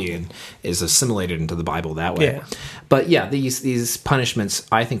Hammurabi and is assimilated into the Bible that way. Yeah. But yeah, these punishments,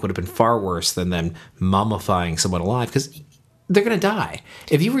 I think, would have been far worse than them mummifying someone alive, because they're going to die.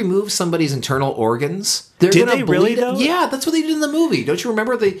 If you remove somebody's internal organs, they're going to bleed. Did they really, though? Yeah, that's what they did in the movie. Don't you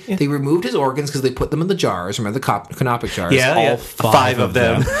remember? They removed his organs because they put them in the jars. Remember the canopic jars? Yeah, all yeah. five of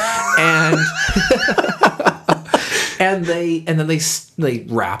them. And and then they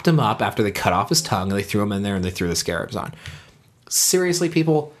wrapped him up after they cut off his tongue, and they threw him in there and they threw the scarabs on. Seriously,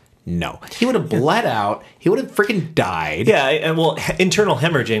 people? No. He would have bled out. He would have freaking died. Yeah, and well, internal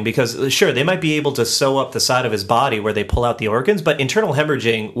hemorrhaging, because sure, they might be able to sew up the side of his body where they pull out the organs, but internal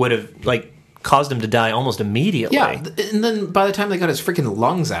hemorrhaging would have caused him to die almost immediately. Yeah, and then by the time they got his freaking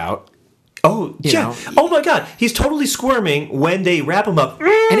lungs out, oh yeah, oh my God, he's totally squirming when they wrap him up,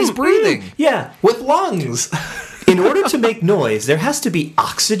 and he's breathing. Yeah, with lungs. In order to make noise, there has to be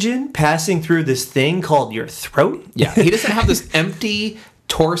oxygen passing through this thing called your throat. Yeah, he doesn't have this empty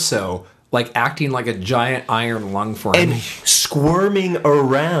torso, acting like a giant iron lung for him. And squirming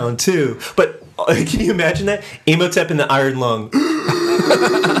around, too. But can you imagine that? Imhotep in the iron lung.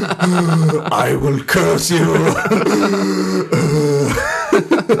 I will curse you.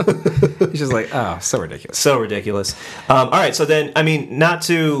 He's just like, oh, so ridiculous. So ridiculous. All right, so then, not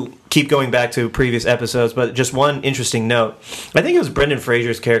to keep going back to previous episodes, but just one interesting note. I think it was Brendan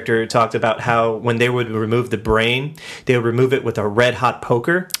Fraser's character who talked about how when they would remove the brain, they would remove it with a red-hot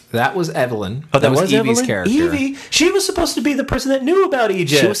poker. That was Evelyn. Oh, that was Evie's Evelyn? character. Evie? She was supposed to be the person that knew about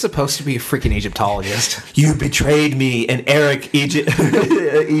Egypt. She was supposed to be a freaking Egyptologist. You betrayed me, and Eric Evie.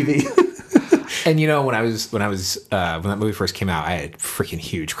 And when that movie first came out, I had a freaking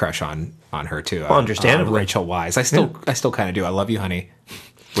huge crush on her too. Well, understandably. Rachel Weisz. I still kind of do. I love you, honey.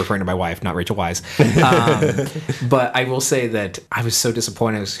 Referring to my wife, not Rachel Weisz. But I will say that I was so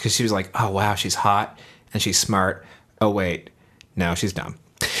disappointed because she was like, "Oh wow, she's hot and she's smart. Oh wait, no, she's dumb."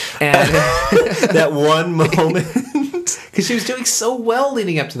 And that one moment. Because she was doing so well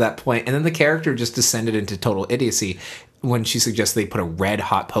leading up to that point, and then the character just descended into total idiocy when she suggests they put a red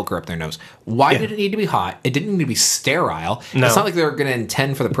hot poker up their nose. Why did it need to be hot? It didn't need to be sterile. No. It's not like they're going to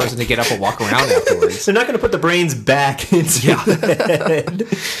intend for the person to get up and walk around afterwards. They're not going to put the brains back into the head.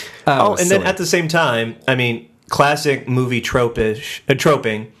 And silly. then at the same time, classic movie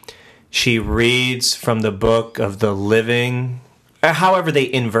troping. She reads from the book of the living. However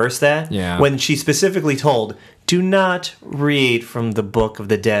they inverse that. Yeah. When she specifically told, do not read from the book of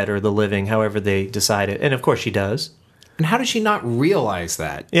the dead or the living, however they decide it. And of course she does. And how does she not realize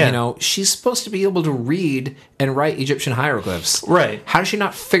that? Yeah. She's supposed to be able to read and write Egyptian hieroglyphs. Right. How does she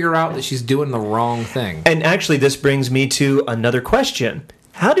not figure out that she's doing the wrong thing? And actually, this brings me to another question.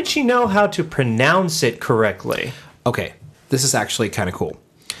 How did she know how to pronounce it correctly? Okay, this is actually kind of cool.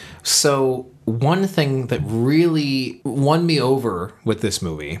 So, one thing that really won me over with this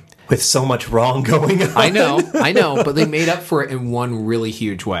movie... With so much wrong going on. I know, but they made up for it in one really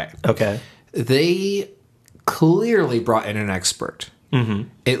huge way. Okay. They clearly brought in an expert,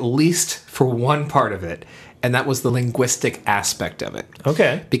 at least for one part of it, and that was the linguistic aspect of it.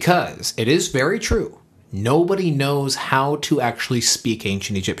 Okay. Because it is very true. Nobody knows how to actually speak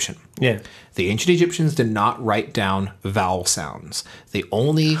ancient Egyptian. Yeah. The ancient Egyptians did not write down vowel sounds. They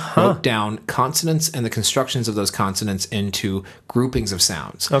only wrote down consonants and the constructions of those consonants into groupings of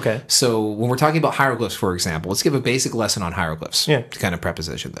sounds. Okay. So when we're talking about hieroglyphs, for example, let's give a basic lesson on hieroglyphs to kind of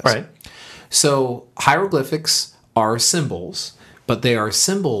preposition this. Right. So hieroglyphics are symbols, but they are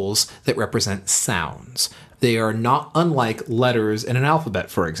symbols that represent sounds. They are not unlike letters in an alphabet,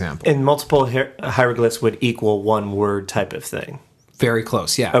 for example. And multiple hieroglyphs would equal one word type of thing. Very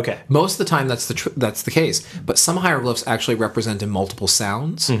close, yeah. Okay. Most of the time, that's the case. But some hieroglyphs actually represented multiple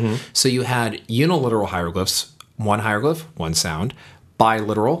sounds. So you had uniliteral hieroglyphs, one hieroglyph, one sound.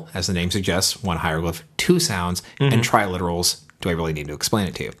 Biliteral, as the name suggests, one hieroglyph, two sounds. And triliterals, do I really need to explain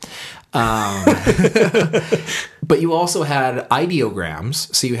it to you? But you also had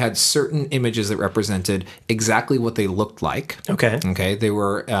ideograms, so you had certain images that represented exactly what they looked like. Okay. They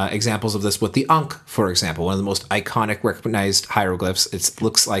were examples of this with the Ankh, for example, one of the most iconic recognized hieroglyphs. It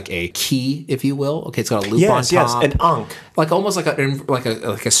looks like a key, if you will. Okay, it's got a loop on top. Yes, an Ankh. Almost like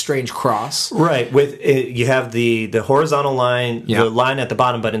a strange cross. Right. With you have the horizontal line, Yeah. the line at the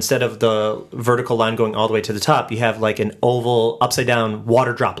bottom, but instead of the vertical line going all the way to the top, you have like an oval, upside down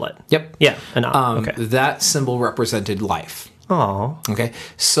water droplet. Yep. Yeah. An Ankh. Okay. That symbol represented life. Oh, Okay,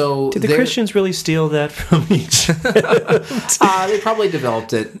 so did the there- Christians really steal that from each? they probably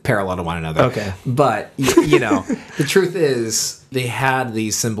developed it parallel to one another. Okay. But, you know, the truth is they had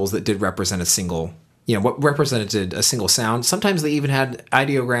these symbols that did represent a single, you know, what represented a single sound. Sometimes they even had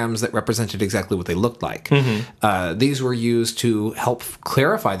ideograms that represented exactly what they looked like. These were used to help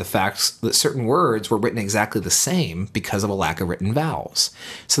clarify the facts that certain words were written exactly the same because of a lack of written vowels.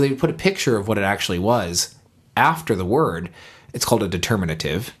 So they would put a picture of what it actually was after the word. It's called a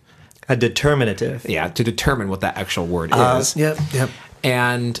determinative. A determinative. Yeah, to determine what that actual word is. Yep.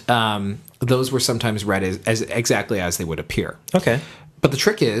 And those were sometimes read as exactly as they would appear. Okay. But the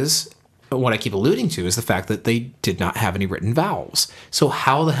trick is, what I keep alluding to is the fact that they did not have any written vowels. So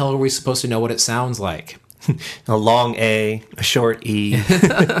how the hell are we supposed to know what it sounds like? A long A, a short E,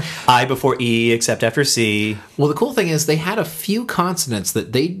 I before E except after C. Well, the cool thing is they had a few consonants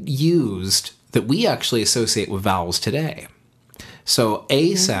that they used that we actually associate with vowels today. So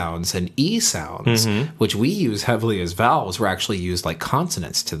A sounds and E sounds, which we use heavily as vowels, were actually used like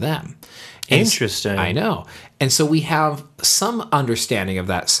consonants to them. And Interesting. I know. And so we have some understanding of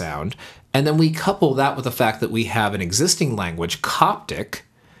that sound. And then we couple that with the fact that we have an existing language, Coptic,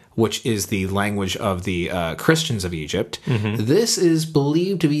 which is the language of the Christians of Egypt. This is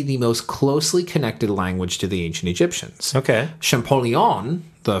believed to be the most closely connected language to the ancient Egyptians. Okay. Champollion,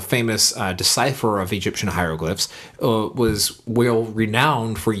 the famous decipherer of Egyptian hieroglyphs, was well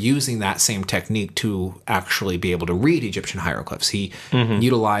renowned for using that same technique to actually be able to read Egyptian hieroglyphs. He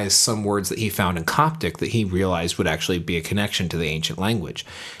utilized some words that he found in Coptic that he realized would actually be a connection to the ancient language.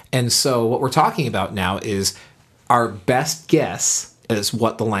 And so what we're talking about now is our best guess as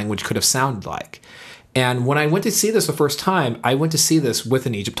what the language could have sounded like. And when I went to see this the first time, I went to see this with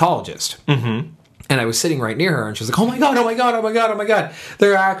an Egyptologist. And I was sitting right near her, and she was like, oh my God, oh my God, oh my God, oh my God.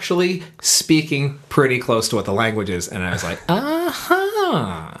 They're actually speaking pretty close to what the language is. And I was like,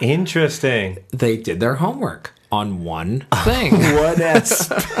 uh-huh. Interesting. They did their homework on one thing. What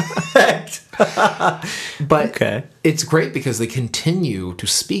aspect? But Okay. it's great because they continue to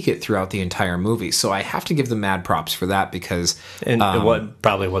speak it throughout the entire movie. So I have to give them mad props for that because... And what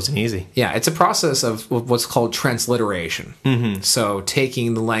probably wasn't easy. Yeah, it's a process of what's called transliteration. So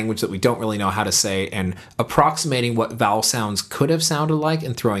taking the language that we don't really know how to say and approximating what vowel sounds could have sounded like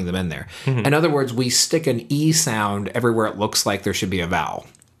and throwing them in there. In other words, we stick an E sound everywhere it looks like there should be a vowel.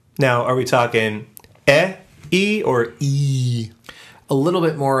 Now, are we talking E or E? A little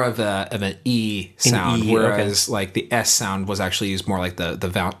bit more of an E sound, E, whereas like the S sound was actually used more like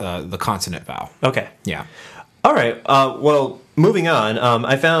the consonant vowel. Okay. Yeah. All right. Well, moving on,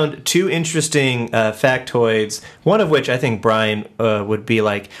 I found two interesting factoids, one of which I think Brian would be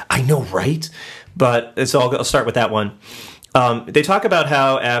like, I know, right? But so I'll start with that one. They talk about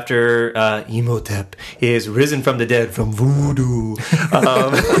how after Imhotep is risen from the dead from voodoo,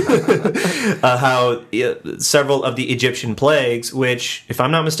 how several of the Egyptian plagues, which, if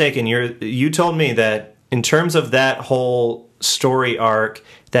I'm not mistaken, you told me that in terms of that whole story arc,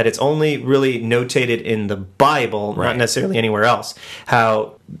 that it's only really notated in the Bible, not necessarily anywhere else,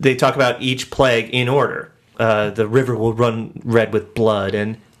 how they talk about each plague in order. The river will run red with blood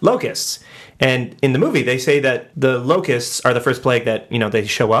and locusts. And in the movie, they say that the locusts are the first plague that, they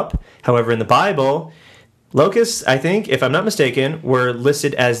show up. However, in the Bible, locusts, I think, if I'm not mistaken, were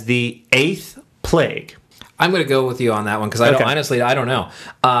listed as the 8th plague. I'm going to go with you on that one because honestly, I don't know.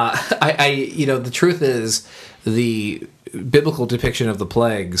 The truth is the biblical depiction of the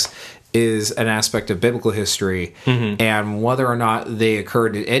plagues is an aspect of biblical history, and whether or not they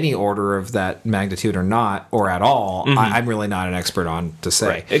occurred in any order of that magnitude or not, or at all, I'm really not an expert on to say.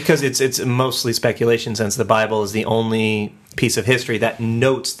 Right. Because it's mostly speculation since the Bible is the only piece of history that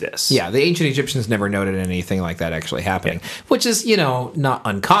notes this. Yeah, the ancient Egyptians never noted anything like that actually happening, which is, not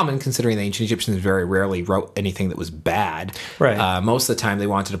uncommon considering the ancient Egyptians very rarely wrote anything that was bad. Right. Most of the time they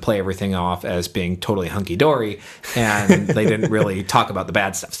wanted to play everything off as being totally hunky-dory, and they didn't really talk about the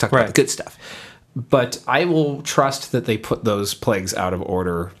bad stuff, talk about the good stuff. But I will trust that they put those plagues out of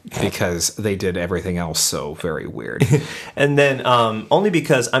order because they did everything else so very weird. And then only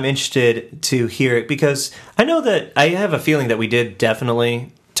because I'm interested to hear it, because I know that I have a feeling that we did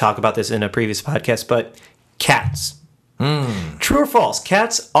definitely talk about this in a previous podcast, but cats. True or false?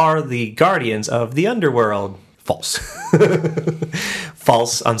 Cats are the guardians of the underworld. False.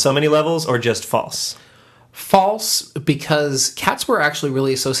 False on so many levels, or just false? False, because cats were actually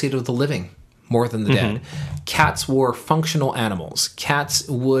really associated with the living more than the dead. Cats were functional animals. Cats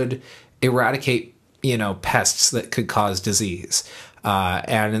would eradicate, pests that could cause disease.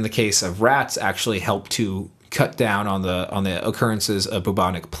 And in the case of rats, actually help to cut down on the occurrences of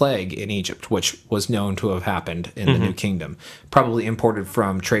bubonic plague in Egypt, which was known to have happened in the New Kingdom, probably imported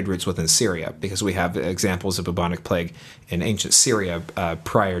from trade routes within Syria, because we have examples of bubonic plague in ancient Syria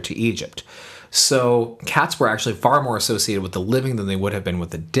prior to Egypt. So cats were actually far more associated with the living than they would have been with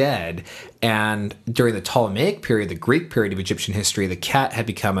the dead. And during the Ptolemaic period, the Greek period of Egyptian history, the cat had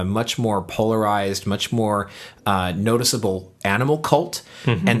become a much more polarized, much more noticeable animal cult.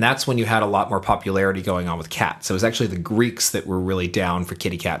 And that's when you had a lot more popularity going on with cats. So it was actually the Greeks that were really down for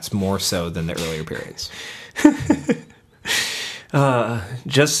kitty cats more so than the earlier periods. I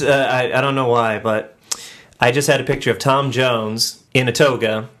don't know why, but I just had a picture of Tom Jones in a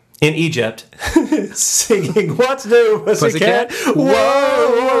toga in Egypt singing "What's New, Pussycat?" Whoa,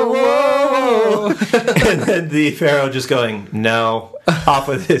 whoa, whoa! And then the pharaoh just going "No" off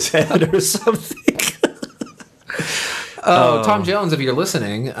with his head or something. Tom Jones, if you're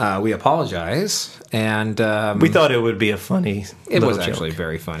listening, we apologize. And we thought it would be a funny. It was joke. actually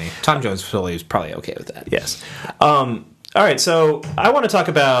very funny. Tom Jones was probably okay with that. Yes. All right. So I want to talk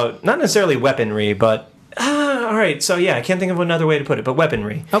about not necessarily weaponry, but all right. So yeah, I can't think of another way to put it, but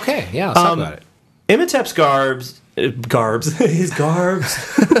weaponry. Okay. Yeah. Let's talk about it. Imhotep's his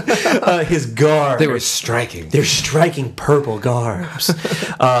guards. They were striking. They're striking purple garbs.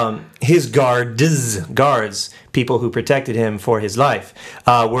 His guards, people who protected him for his life,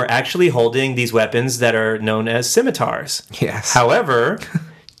 were actually holding these weapons that are known as scimitars. Yes. However,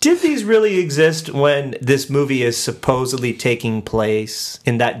 did these really exist when this movie is supposedly taking place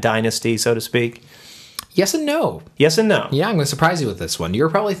in that dynasty, so to speak? Yes and no. Yes and no. Yeah, I'm going to surprise you with this one. You were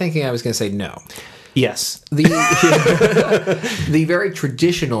probably thinking I was going to say no. Yes. The very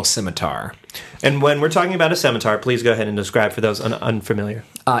traditional scimitar. And when we're talking about a scimitar, please go ahead and describe for those unfamiliar.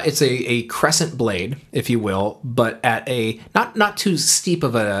 It's a crescent blade, if you will, but at a not too steep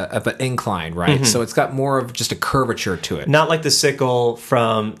of an incline, right? So it's got more of just a curvature to it. Not like the sickle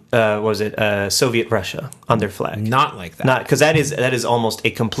from Soviet Russia on their flag. Not like that. Not because that is almost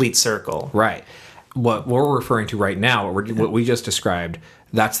a complete circle. Right. What we're referring to right now, what we just described,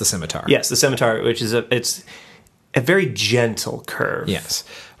 that's the scimitar. Yes, the scimitar, which is it's a very gentle curve. Yes.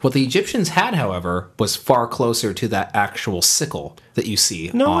 What the Egyptians had, however, was far closer to that actual sickle that you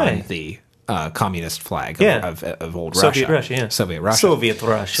see on the communist flag of old Russia. Soviet Russia, yeah. Soviet Russia.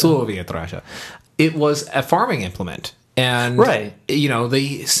 Soviet Russia. It was a farming implement. And,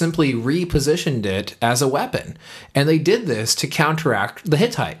 they simply repositioned it as a weapon. And they did this to counteract the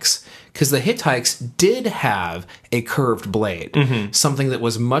Hittites. Because the Hittites did have a curved blade, something that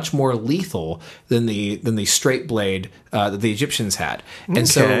was much more lethal than the straight blade that the Egyptians had. And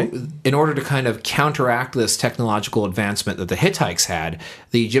so, in order to kind of counteract this technological advancement that the Hittites had,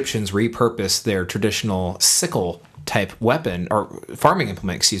 the Egyptians repurposed their traditional sickle-type weapon, or farming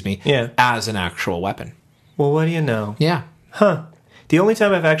implement, as an actual weapon. Well, what do you know? Yeah. Huh. The only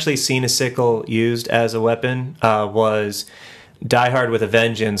time I've actually seen a sickle used as a weapon was Die Hard with a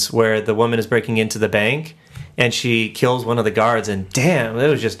Vengeance, where the woman is breaking into the bank and she kills one of the guards, and damn, it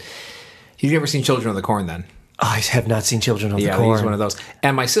was just... You've never seen Children of the Corn, then? I have not seen Children of the Corn. Yeah, he's one of those.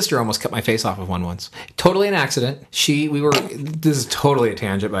 And my sister almost cut my face off of one once. Totally an accident. This is totally a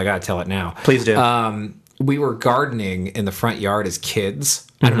tangent, but I gotta tell it now. Please do. We were gardening in the front yard as kids.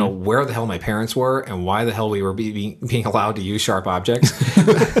 I don't know where the hell my parents were and why the hell we were being allowed to use sharp objects.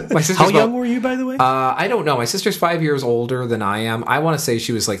 How young were you, by the way? I don't know. My sister's 5 years older than I am. I want to say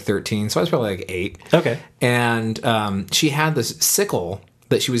she was like 13, so I was probably like 8. Okay. And she had this sickle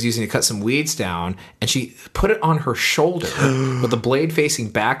that she was using to cut some weeds down, and she put it on her shoulder with the blade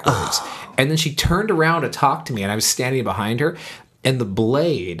facing backwards. And then she turned around to talk to me, and I was standing behind her, and the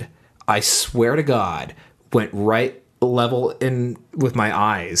blade, I swear to God, went right level in with my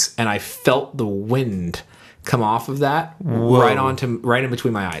eyes, and I felt the wind come off of that right in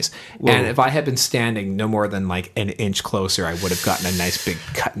between my eyes. Whoa. And if I had been standing no more than like an inch closer, I would have gotten a nice big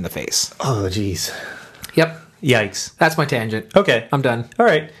cut in the face. Oh, jeez. Yep. Yikes. That's my tangent. Okay. I'm done. All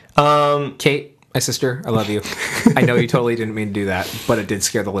right. Kate, my sister, I love you. I know you totally didn't mean to do that, but it did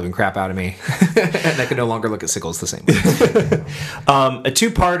scare the living crap out of me. And I could no longer look at sickles the same way. A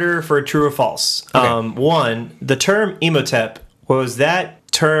two-parter for true or false. Okay. One, the term Imhotep, was that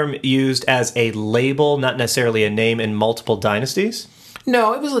term used as a label, not necessarily a name, in multiple dynasties?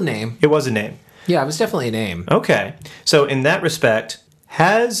 No, it was a name. It was a name. Yeah, it was definitely a name. Okay. So in that respect,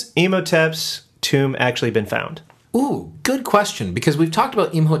 has Imhotep's tomb actually been found? Ooh, good question, because we've talked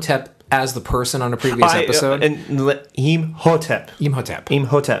about Imhotep as the person on a previous episode. Imhotep. Imhotep.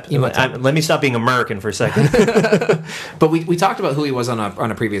 Imhotep. Let me stop being American for a second. But we talked about who he was on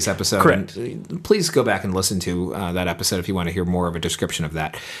a previous episode. Correct. And please go back and listen to that episode if you want to hear more of a description of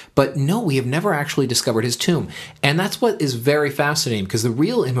that. But no, we have never actually discovered his tomb. And that's what is very fascinating, because the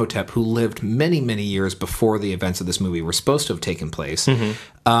real Imhotep, who lived many, many years before the events of this movie were supposed to have taken place,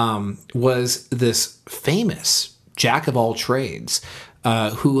 was this famous jack of all trades,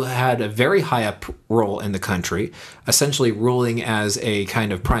 who had a very high up role in the country, essentially ruling as a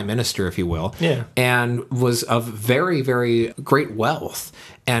kind of prime minister, if you will, and was of very, very great wealth,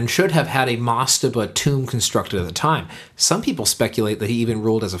 and should have had a mastaba tomb constructed at the time. Some people speculate that he even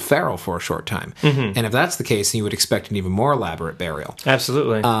ruled as a pharaoh for a short time. And if that's the case, then you would expect an even more elaborate burial.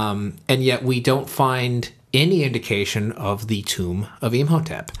 Absolutely. And yet we don't find any indication of the tomb of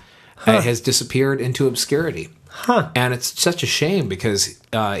Imhotep. It has disappeared into obscurity. And it's such a shame, because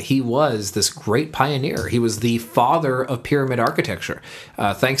he was this great pioneer. He was the father of pyramid architecture.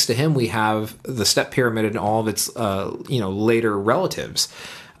 Thanks to him, we have the Step Pyramid and all of its later relatives.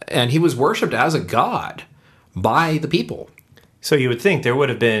 And he was worshipped as a god by the people. So you would think there would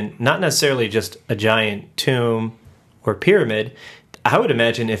have been not necessarily just a giant tomb or pyramid. I would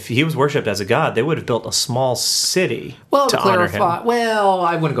imagine if he was worshipped as a god, they would have built a small city to honor him. Well,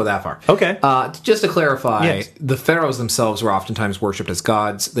 I wouldn't go that far. Okay. Just to clarify, Yes. the pharaohs themselves were oftentimes worshipped as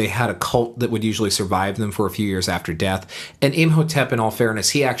gods. They had a cult that would usually survive them for a few years after death. And Imhotep, in all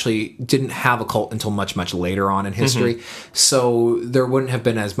fairness, he actually didn't have a cult until much, much later on in history. So there wouldn't have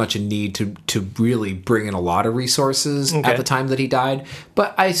been as much a need to really bring in a lot of resources at the time that he died.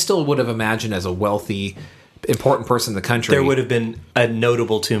 But I still would have imagined, as a wealthy, important person in the country, There would have been a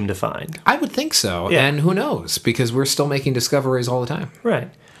notable tomb to find. I would think so. Yeah. And who knows? Because we're still making discoveries all the time.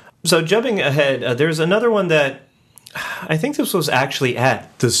 Right. So jumping ahead, there's another one that I think this was actually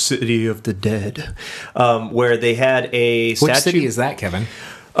at the City of the Dead, where they had a statue. Which city is that, Kevin?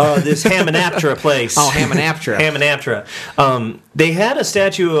 This Hamunaptra place. Oh, Hamunaptra. Hamunaptra. They had a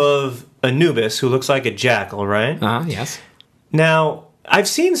statue of Anubis, who looks like a jackal, right? Yes. Now, I've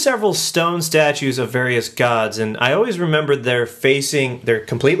seen several stone statues of various gods, and I always remember they're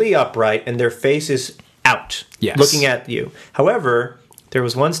completely upright, and their face is out, Yes. looking at you. However, there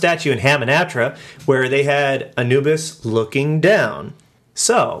was one statue in Hamunaptra where they had Anubis looking down.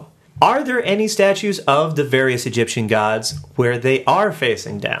 So, are there any statues of the various Egyptian gods where they are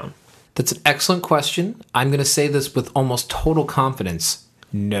facing down? That's an excellent question. I'm going to say this with almost total confidence.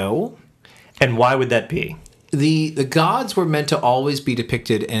 No. And why would that be? The gods were meant to always be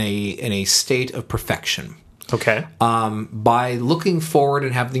depicted in a state of perfection. Okay. By looking forward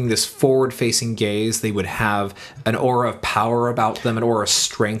and having this forward-facing gaze, they would have an aura of power about them, an aura of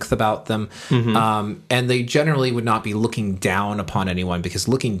strength about them, and they generally would not be looking down upon anyone, because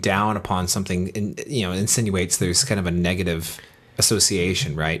looking down upon something, insinuates there's kind of a negative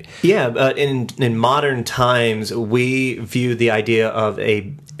association, right? Yeah, but in modern times, we view the idea of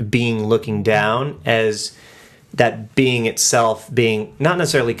a being looking down as that being itself being not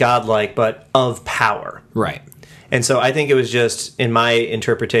necessarily godlike, but of power. Right. And so I think it was just, in my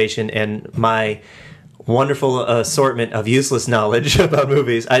interpretation and my wonderful assortment of useless knowledge about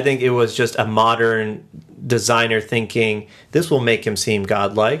movies, I think it was just a modern designer thinking, this will make him seem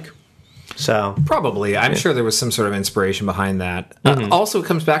godlike. So Probably. I'm sure there was some sort of inspiration behind that. Also, it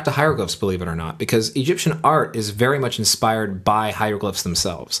comes back to hieroglyphs, believe it or not, because Egyptian art is very much inspired by hieroglyphs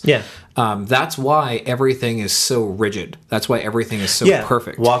themselves. Yeah. That's why everything is so rigid. That's why everything is so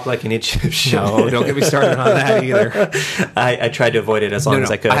perfect. Walk like an Egyptian. No, don't get me started on that either. I tried to avoid it as long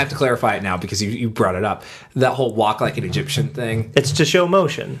as I could. I have to clarify it now because you brought it up. That whole walk like an Egyptian thing. It's to show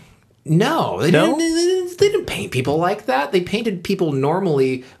motion. No, they didn't paint people like that. They painted people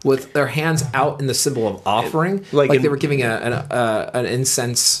normally with their hands out in the symbol of offering, like they were giving an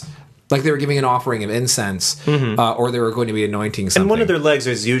incense, like they were giving an offering of incense, or they were going to be anointing something. And one of their legs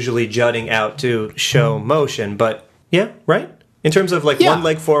is usually jutting out to show motion, but yeah, right? In terms of one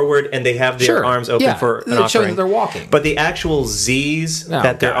leg forward and they have their arms open for an offering. Showing that they're walking. But the actual Z's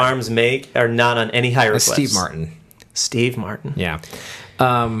that their arms make are not on any hieroglyphs. Steve Martin. Steve Martin. Yeah.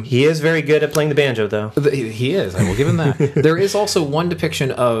 He is very good at playing the banjo, though. He is. I will give him that. There is also one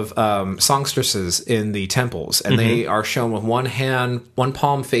depiction of songstresses in the temples, and they are shown with one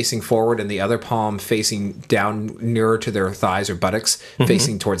palm facing forward and the other palm facing down nearer to their thighs or buttocks,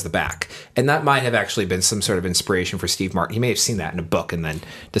 facing towards the back. And that might have actually been some sort of inspiration for Steve Martin. He may have seen that in a book and then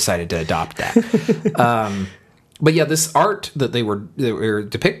decided to adopt that. But yeah, this art that they were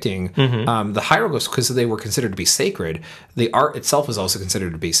depicting, the hieroglyphs, because they were considered to be sacred, the art itself was also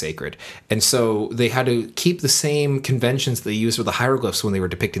considered to be sacred. And so they had to keep the same conventions they used with the hieroglyphs when they were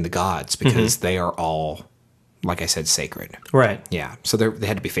depicting the gods, because they are all, like I said, sacred. Right. Yeah. So they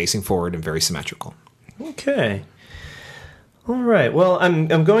had to be facing forward and very symmetrical. Okay. All right. Well,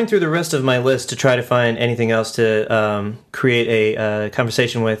 I'm going through the rest of my list to try to find anything else to create a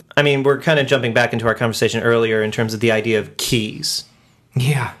conversation with. I mean, we're kind of jumping back into our conversation earlier in terms of the idea of keys.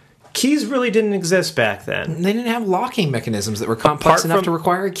 Yeah. Keys really didn't exist back then. They didn't have locking mechanisms that were complex enough to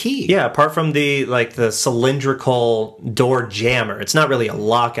require a key. Yeah, apart from the cylindrical door jammer. It's not really a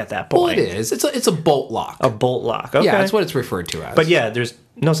lock at that point. Well, it is. It's a bolt lock. A bolt lock. Okay. Yeah, that's what it's referred to as. But yeah, there's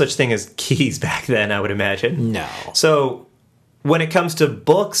no such thing as keys back then, I would imagine. No. So when it comes to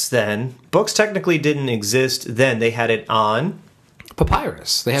books then, books technically didn't exist then. They had it on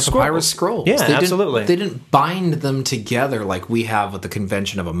papyrus. They had papyrus scrolls. Yeah, they absolutely. They didn't bind them together like we have with the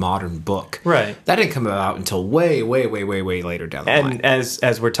convention of a modern book. Right. That didn't come about until way later down the line. And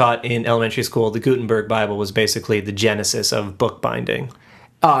as we're taught in elementary school, the Gutenberg Bible was basically the genesis of bookbinding.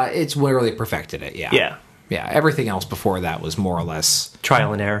 It's where they perfected it, yeah. Yeah. Yeah, everything else before that was more or less...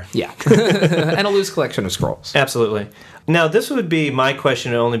 Trial and error. Yeah. And a loose collection of scrolls. Absolutely. Now, this would be my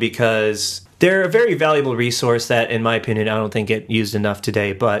question only because they're a very valuable resource that, in my opinion, I don't think get used enough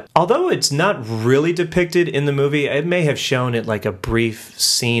today. But although it's not really depicted in the movie, it may have shown it like a brief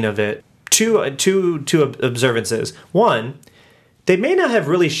scene of it. Two observances. One, they may not have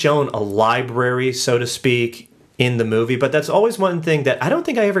really shown a library, so to speak, in the movie, but that's always one thing that I don't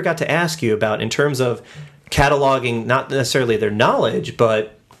think I ever got to ask you about in terms of cataloging not necessarily their knowledge,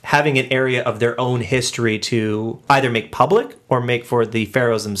 but having an area of their own history to either make public or make for the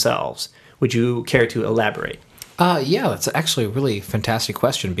pharaohs themselves. Would you care to elaborate? Yeah, that's actually a really fantastic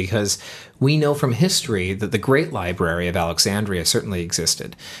question, because we know from history that the Great Library of Alexandria certainly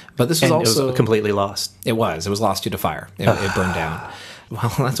existed. But this was And also... it was completely lost. It was lost due to fire. It burned down. Well,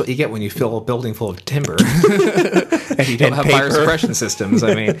 that's what you get when you fill a building full of timber and you don't have fire suppression systems.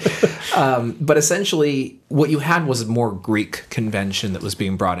 I mean, but essentially what you had was a more Greek convention that was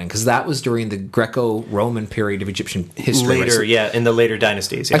being brought in, because that was during the Greco-Roman period of Egyptian history. Later, in the later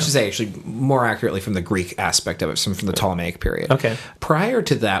dynasties. Yeah. I should say, actually, more accurately from the Greek aspect of it, from the Ptolemaic period. Okay. Prior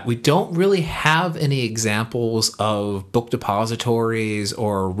to that, we don't really have any examples of book depositories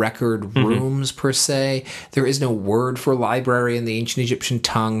or record rooms, per se. There is no word for library in the ancient Egyptian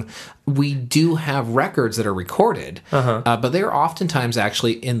tongue. We do have records that are recorded, but they are oftentimes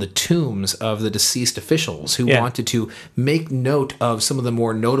actually in the tombs of the deceased officials who wanted to make note of some of the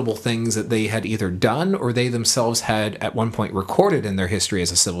more notable things that they had either done or they themselves had at one point recorded in their history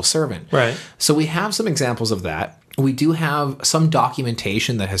as a civil servant. Right. So we have some examples of that. We do have some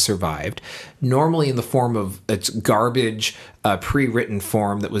documentation that has survived, normally in the form of its garbage, pre-written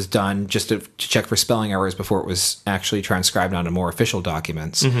form that was done just to check for spelling errors before it was actually transcribed onto more official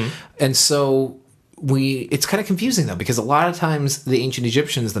documents. And so it's kind of confusing, though, because a lot of times the ancient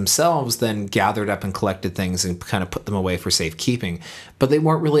Egyptians themselves then gathered up and collected things and kind of put them away for safekeeping, but they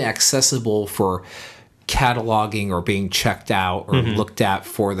weren't really accessible for cataloging or being checked out or looked at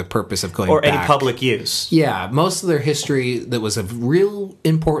for the purpose of going or back. any public use. Yeah, most of their history that was of real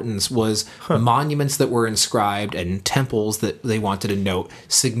importance was monuments that were inscribed and temples that they wanted to note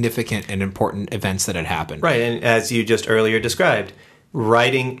significant and important events that had happened. Right, and as you just earlier described,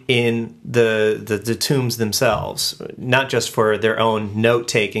 writing in the tombs themselves, not just for their own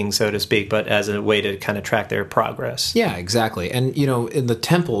note-taking, so to speak, but as a way to kind of track their progress. Yeah, exactly. And, in the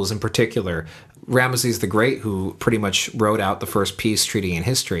temples in particular, Ramesses the Great, who pretty much wrote out the first peace treaty in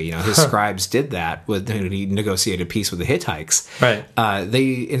history, his scribes did that when he negotiated peace with the Hittites. Right.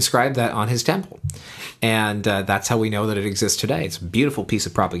 They inscribed that on his temple. And that's how we know that it exists today. It's a beautiful piece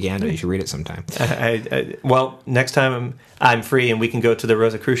of propaganda. You should read it sometime. Well, next time I'm free and we can go to the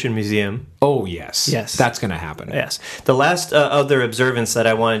Rosicrucian Museum. Oh, yes. Yes. That's going to happen. Yes. The last other observance that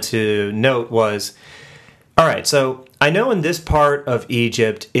I wanted to note was, all right, so I know in this part of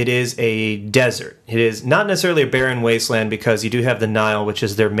Egypt, it is a desert. It is not necessarily a barren wasteland because you do have the Nile, which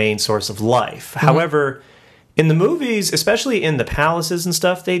is their main source of life. However, in the movies, especially in the palaces and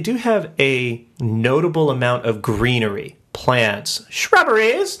stuff, they do have a notable amount of greenery, plants,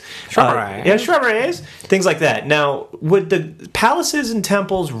 shrubberies, shrubberies, things like that. Now, would the palaces and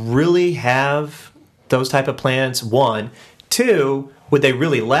temples really have those type of plants? One. Two, would they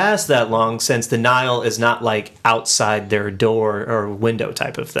really last that long since the Nile is not like outside their door or window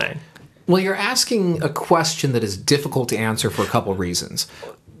type of thing? Well, you're asking a question that is difficult to answer for a couple reasons.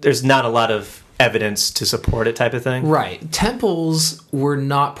 There's not a lot of evidence to support it type of thing? Right. Temples were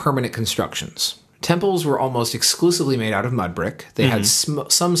not permanent constructions. temples were almost exclusively made out of mud brick. They had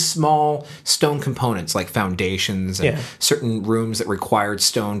some small stone components like foundations and certain rooms that required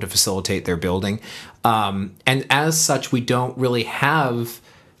stone to facilitate their building. And as such, we don't really have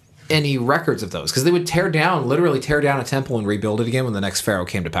any records of those, because they would literally tear down a temple and rebuild it again when the next pharaoh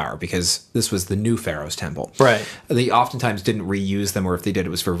came to power, because this was the new pharaoh's temple. Right. They oftentimes didn't reuse them, or if they did, it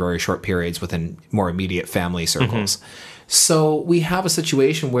was for very short periods within more immediate family circles. So we have a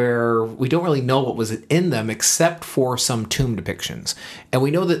situation where we don't really know what was in them except for some tomb depictions. And we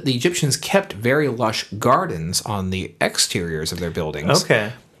know that the Egyptians kept very lush gardens on the exteriors of their buildings.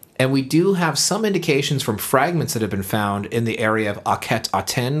 Okay. And we do have some indications from fragments that have been found in the area of Akhet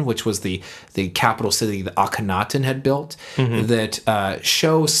Aten, which was the capital city that Akhenaten had built, that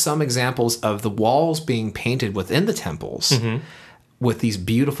show some examples of the walls being painted within the temples with these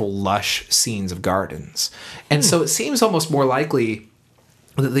beautiful, lush scenes of gardens. And so it seems almost more likely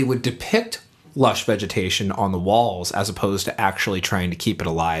that they would depict lush vegetation on the walls as opposed to actually trying to keep it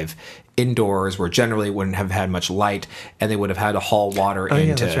alive indoors, where generally it wouldn't have had much light, and they would have had to haul water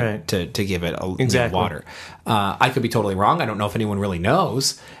in to give it water. I could be totally wrong. I don't know if anyone really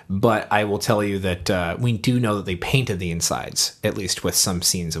knows, but I will tell you that we do know that they painted the insides, at least with some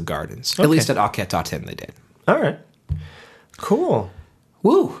scenes of gardens. At least at Akhet Aten they did. All right. Cool.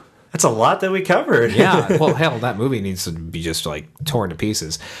 Woo! That's a lot that we covered. Yeah, well, hell, that movie needs to be just like torn to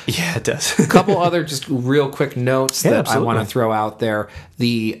pieces. Yeah, it does. A couple other just real quick notes that absolutely. I want to throw out there.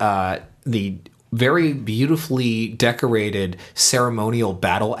 The very beautifully decorated ceremonial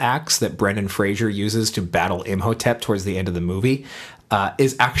battle axe that Brendan Fraser uses to battle Imhotep towards the end of the movie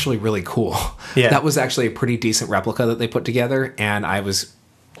is actually really cool. Yeah. That was actually a pretty decent replica that they put together, and I was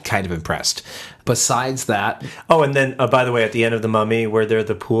kind of impressed. Besides that... Oh, and then, by the way, at the end of The Mummy, where there are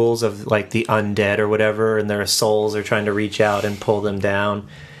the pools of, like, the undead or whatever, and their souls are trying to reach out and pull them down.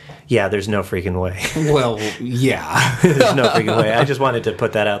 Yeah, there's no freaking way. Well, yeah. There's no freaking way. I just wanted to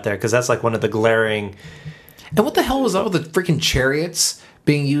put that out there, because that's, like, one of the glaring... And what the hell was up with the freaking chariots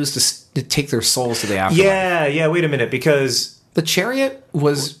being used to take their souls to the afterlife? Yeah, wait a minute, because... The chariot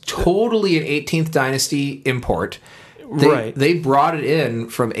was totally an 18th dynasty import. Right. They brought it in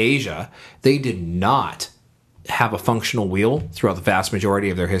from Asia. They did not have a functional wheel throughout the vast majority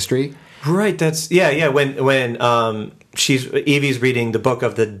of their history. Right, that's... Yeah, when Evie's reading the Book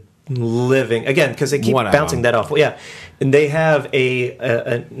of the Living, again, because they keep bouncing that off. Yeah, and they have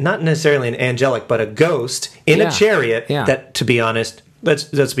a not necessarily an angelic, but a ghost in a chariot that, to be honest...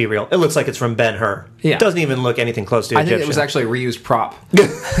 Let's be real. It looks like it's from Ben-Hur. Yeah. It doesn't even look anything close to Egyptian. I think it was actually a reused prop.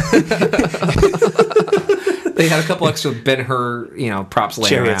 They had a couple extra Ben-Hur, props laying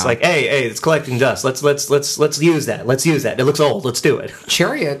Chariots, around. like, hey, it's collecting dust. Let's use that. Let's use that. It looks old. Let's do it.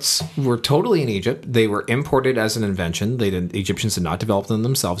 Chariots were totally in Egypt. They were imported as an invention. The Egyptians did not develop them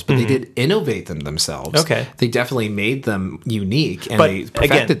themselves, but they did innovate them themselves. Okay. They definitely made them unique, and they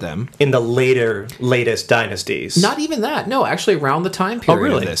perfected them. In the latest dynasties. Not even that. No, actually around the time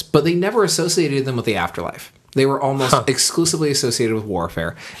period of this. But they never associated them with the afterlife. They were almost exclusively associated with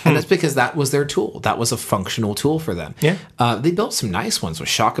warfare. And that's because that was their tool. That was a functional tool for them. Yeah. They built some nice ones with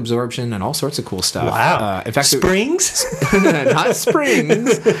shock absorption and all sorts of cool stuff. Wow. In fact, springs? Not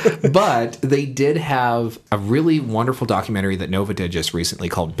springs. But they did have a really wonderful documentary that Nova did just recently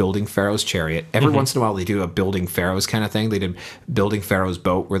called Building Pharaoh's Chariot. Every once in a while they do a Building Pharaoh's kind of thing. They did Building Pharaoh's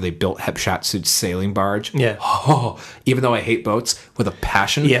Boat, where they built Hatshepsut's sailing barge. Yeah. Oh, even though I hate boats with a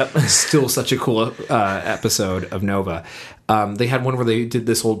passion, Yep. Still such a cool episode of Nova. They had one where they did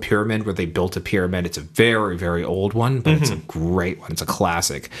this old pyramid where they built a pyramid. It's a very, very old one, but it's a great one. It's a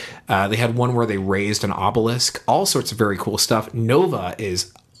classic. They had one where they raised an obelisk. All sorts of very cool stuff. Nova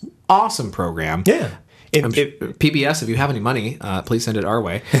is awesome program. Yeah. PBS, if you have any money, please send it our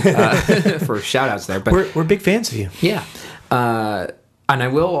way for shout outs there. But we're big fans of you. yeah. And I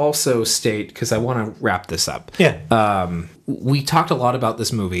will also state, because I want to wrap this up. Yeah. We talked a lot about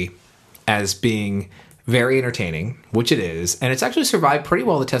this movie as being very entertaining, which it is, and it's actually survived pretty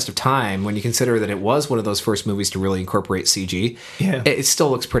well the test of time when you consider that it was one of those first movies to really incorporate CG. Yeah. It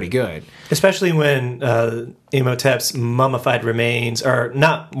still looks pretty good. Especially when Imhotep's mummified remains are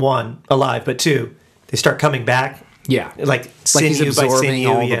not one, alive, but two. They start coming back. Yeah. Like he's sinew by absorbing sinew.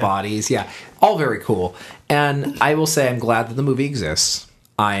 all the bodies. Yeah. All very cool. And I will say I'm glad that the movie exists.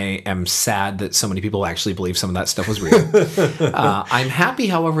 I am sad that so many people actually believe some of that stuff was real. I'm happy,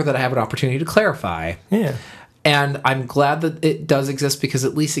 however, that I have an opportunity to clarify. Yeah. And I'm glad that it does exist, because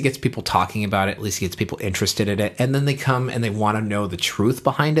at least it gets people talking about it. At least it gets people interested in it. And then they come and they want to know the truth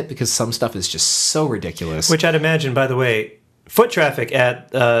behind it, because some stuff is just so ridiculous. Which I'd imagine, by the way, foot traffic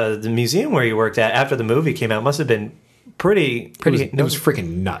at the museum where you worked at after the movie came out must have been pretty. It was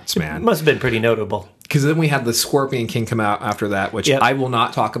freaking nuts, man. Must have been pretty notable. Because then we had the Scorpion King come out after that, which Yep. I will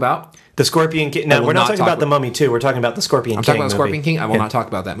not talk about. The Scorpion King. No, will we're not not talking talk about The Mummy 2. We're talking about the Scorpion I'm King. talking about movie. Scorpion King. I will Yeah. not talk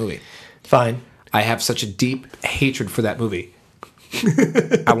about that movie. Fine. I have such a deep hatred for that movie.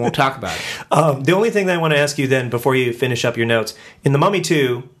 I won't talk about it. The only thing that I want to ask you then, before you finish up your notes, in The Mummy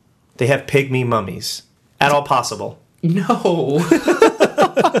 2, they have pygmy mummies. At all possible. No.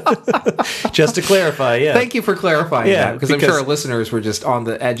 Just to clarify, yeah. Thank you for clarifying Yeah, that, because I'm because- sure our listeners were just on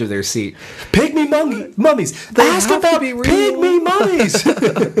the edge of their seat. Pygmy mummies. They ask have to about be real. pygmy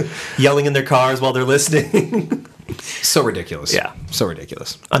mummies. Yelling in their cars while they're listening. So ridiculous. Yeah. So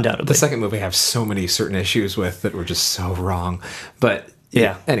ridiculous. Undoubtedly. The second movie I have so many certain issues with that were just so wrong. But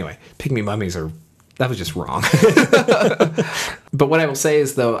Yeah. Anyway, pygmy mummies that was just wrong. But what I will say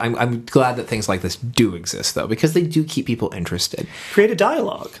is, though, I'm glad that things like this do exist, though, because they do keep people interested. Create a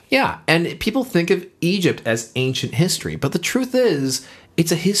dialogue. Yeah, and people think of Egypt as ancient history, but the truth is,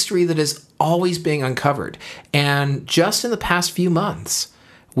 it's a history that is always being uncovered. And just in the past few months,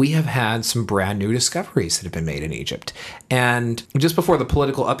 we have had some brand new discoveries that have been made in Egypt. And just before the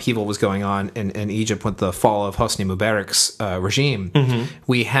political upheaval was going on in Egypt with the fall of Hosni Mubarak's regime,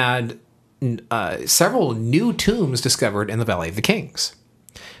 we had several new tombs discovered in the Valley of the Kings.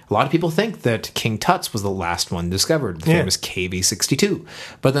 A lot of people think that King Tut's was the last one discovered, the famous KV-62.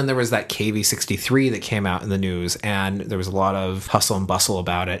 But then there was that KV-63 that came out in the news, and there was a lot of hustle and bustle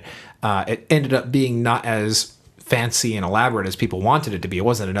about it. It ended up being not as fancy and elaborate as people wanted it to be. It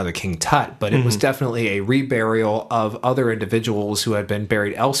wasn't another King Tut, but it was definitely a reburial of other individuals who had been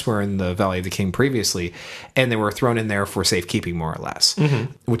buried elsewhere in the Valley of the King previously, and they were thrown in there for safekeeping, more or less,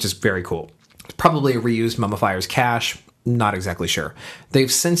 which is very cool. Probably a reused mummifier's cache. Not exactly sure.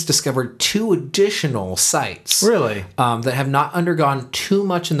 They've since discovered 2 additional sites. Really? That have not undergone too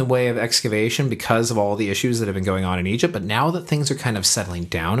much in the way of excavation because of all the issues that have been going on in Egypt. But now that things are kind of settling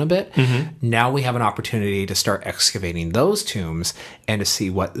down a bit, now we have an opportunity to start excavating those tombs and to see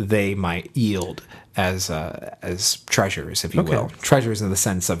what they might yield as treasures, if you will. Treasures in the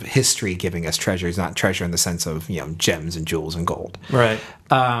sense of history giving us treasures, not treasure in the sense of, gems and jewels and gold. Right.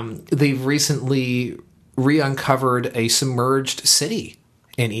 They've recently re-uncovered a submerged city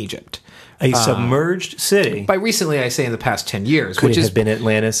in Egypt. A submerged city. By recently, I say in the past 10 years, Could which it is... have been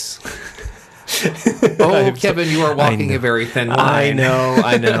Atlantis? Oh, Kevin, you are walking a very thin line. I know.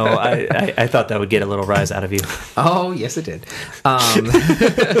 I thought that would get a little rise out of you. Oh, yes, it did.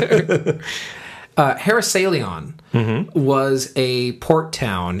 Heracleion was a port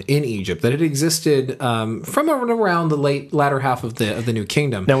town in Egypt that had existed from around the latter half of the New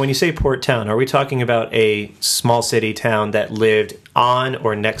Kingdom. Now, when you say port town, are we talking about a small city town that lived on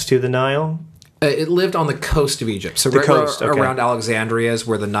or next to the Nile? It lived on the coast of Egypt. So right coast, okay. around Alexandria is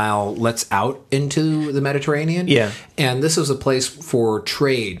where the Nile lets out into the Mediterranean. Yeah. And this was a place for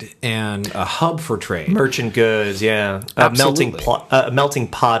trade and a hub for trade. Merchant goods, yeah. A melting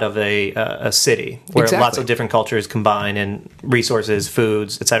pot of a city where Exactly. lots of different cultures combine and resources,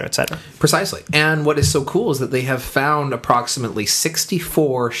 foods, et cetera, et cetera. Precisely. And what is so cool is that they have found approximately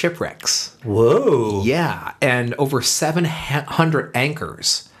 64 shipwrecks. Whoa. Yeah. And over 700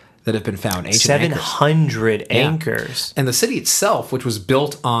 anchors that have been found. Ancient anchors. 700 anchors. And the city itself, which was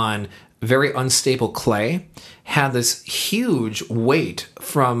built on very unstable clay, had this huge weight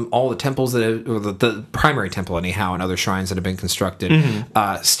from all the temples or the primary temple anyhow, and other shrines that have been constructed,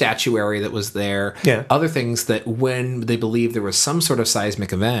 statuary that was there, other things that when they believed there was some sort of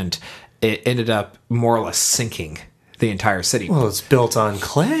seismic event, it ended up more or less sinking the entire city. Well, it's built on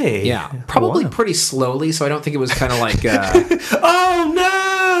clay. Yeah, probably pretty slowly, so I don't think it was kind of like... Oh,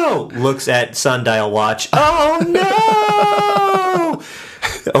 no! Looks at sundial watch. Oh, no!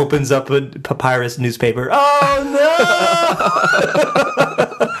 Opens up a papyrus newspaper. Oh,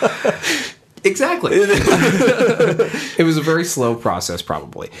 no! Exactly. It was a very slow process,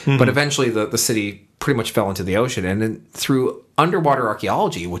 probably. But eventually the city pretty much fell into the ocean. And then through underwater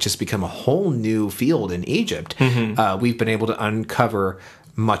archaeology, which has become a whole new field in Egypt, we've been able to uncover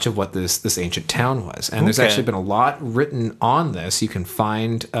much of what this ancient town was. And there's actually been a lot written on this. You can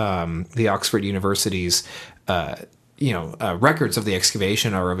find the Oxford University's records of the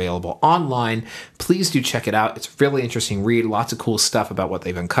excavation are available online. Please do check it out. It's a really interesting read. Lots of cool stuff about what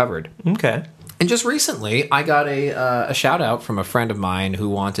they've uncovered. Okay. And just recently, I got a shout out from a friend of mine who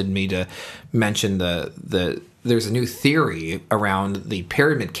wanted me to mention there's a new theory around the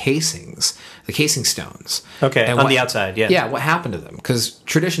pyramid casings, the casing stones. Okay, and on the outside, yeah. Yeah, what happened to them? Because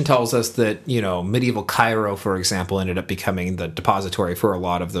tradition tells us that, medieval Cairo, for example, ended up becoming the depository for a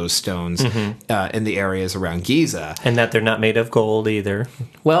lot of those stones in the areas around Giza. And that they're not made of gold either.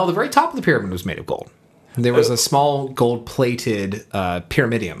 Well, the very top of the pyramid was made of gold. There was a small gold-plated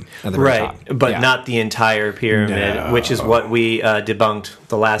pyramidium at the very top. But Yeah. not the entire pyramid, No. which is what we debunked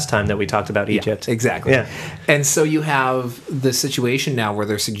the last time that we talked about Egypt. Yeah, exactly. Yeah. And so you have the situation now where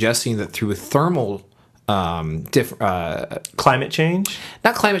they're suggesting that through thermal Climate change?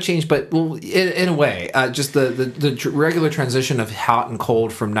 not climate change, but well, in a way, just the regular transition of hot and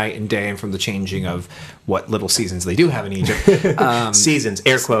cold from night and day, and from the changing of what little seasons they do have in Egypt. Seasons,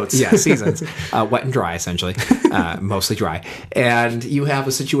 air quotes. Yeah, seasons, wet and dry, essentially, mostly dry. And you have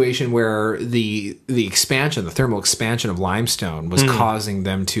a situation where the expansion, the thermal expansion of limestone, was causing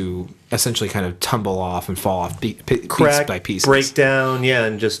them to essentially kind of tumble off and fall off piece Crack, by piece, break down, yeah,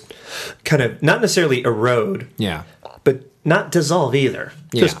 and just kind of not necessarily erode, Yeah. but not dissolve either.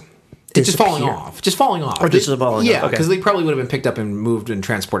 Yeah. It's just falling disappear. off. Just falling off. Or just falling yeah, off, okay. because they probably would have been picked up and moved and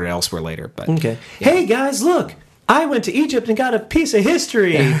transported elsewhere later. But Okay. Hey guys, look! I went to Egypt and got a piece of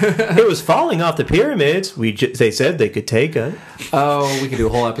history. It was falling off the pyramids. They said they could take it. oh, we could do a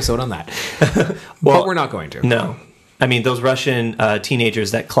whole episode on that. But we're not going to. No. I mean, those Russian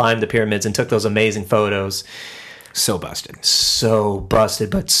teenagers that climbed the pyramids and took those amazing photos. So busted. So busted,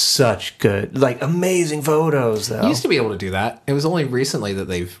 but such good, like amazing photos, though. You used to be able to do that. It was only recently that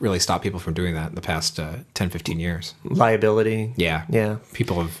they've really stopped people from doing that in the past 10, 15 years. Liability. Yeah. Yeah.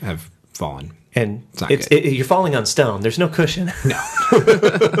 People have fallen. And not it's good. you're falling on stone. There's no cushion.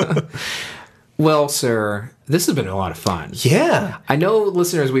 Well, sir, this has been a lot of fun. Yeah. I know,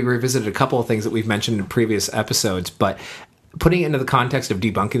 listeners, we revisited a couple of things that we've mentioned in previous episodes, but putting it into the context of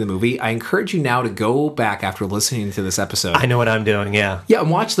debunking the movie, I encourage you now to go back after listening to this episode. I know what I'm doing, yeah. Yeah,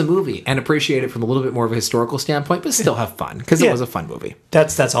 and watch the movie and appreciate it from a little bit more of a historical standpoint, but still have fun, because it Yeah. was a fun movie.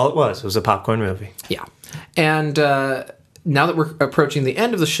 That's all it was. It was a popcorn movie. Yeah. And now that we're approaching the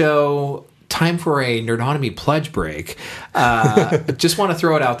end of the show, time for a Nerdonomy pledge break. Just want to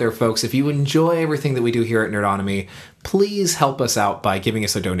throw it out there, folks. If you enjoy everything that we do here at Nerdonomy, please help us out by giving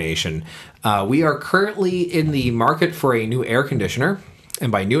us a donation. We are currently in the market for a new air conditioner. And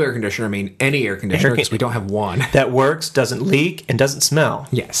by new air conditioner, I mean any air conditioner, because we don't have one. That works, doesn't leak, and doesn't smell.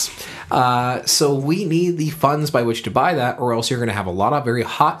 Yes. So we need the funds by which to buy that, or else you're going to have a lot of very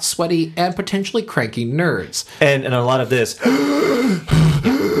hot, sweaty, and potentially cranky nerds. And a lot of this.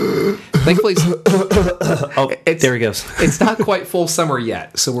 Thankfully, There he goes. it's not quite full summer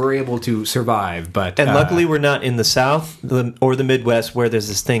yet, so we're able to survive. But And luckily, we're not in the South or the Midwest where there's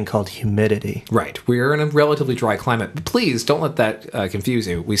this thing called humidity. right, we're in a relatively dry climate. But please don't let that confuse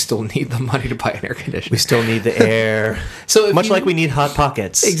you. We still need the money to buy an air conditioner. We still need the air. So if much you- like we need hot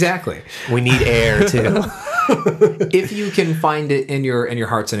pockets. Exactly. We need air too. If you can find it in your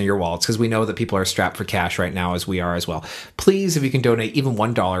hearts and in your wallets, because we know that people are strapped for cash right now, as we are as well. Please, if you can donate even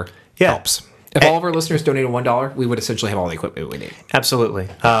 $1, helps. If all of our listeners donated $1, we would essentially have all the equipment we need. Absolutely.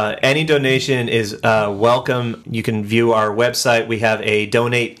 Any donation is welcome. You can view our website. We have a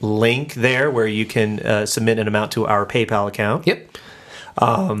donate link there where you can submit an amount to our PayPal account. Yep.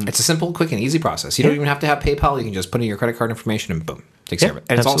 It's a simple, quick, and easy process. You don't even have to have PayPal. You can just put in your credit card information and boom, takes care of it.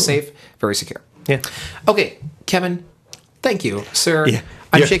 And it's all absolutely. safe, very secure. Yeah. Okay, Kevin, thank you, sir. Yeah.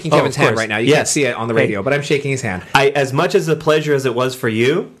 I'm Yeah. shaking Oh, Kevin's of hand course. right now. You Yes. can't see it on the Hey. radio, but I'm shaking his hand. As much as a pleasure as it was for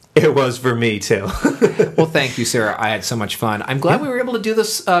you, it was for me too. Well, thank you, sir. I had so much fun. I'm glad we were able to do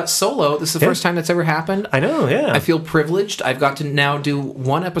this solo. This is the first time that's ever happened. I know, yeah. I feel privileged. I've got to now do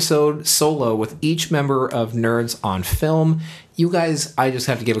one episode solo with each member of Nerds on Film. You guys, I just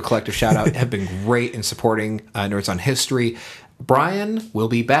have to give a collective shout out, have been great in supporting Nerds on History. Brian will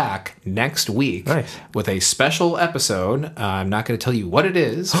be back next week Nice. with a special episode. I'm not going to tell you what it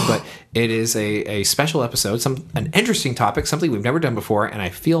is, but it is a special episode, an interesting topic, something we've never done before, and I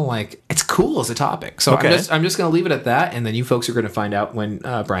feel like it's cool as a topic. So Okay. I'm just going to leave it at that, and then you folks are going to find out when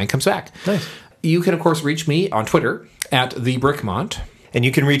Brian comes back. Nice. You can, of course, reach me on Twitter at TheBrickmont. And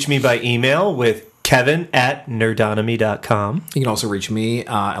you can reach me by email with Kevin@nerdonomy.com. You can also reach me,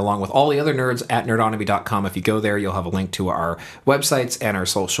 along with all the other nerds, at nerdonomy.com. If you go there, you'll have a link to our websites and our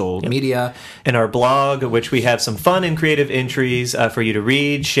social media. And our blog, which we have some fun and creative entries for you to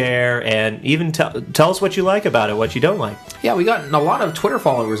read, share, and even tell us what you like about it, what you don't like. Yeah, we got a lot of Twitter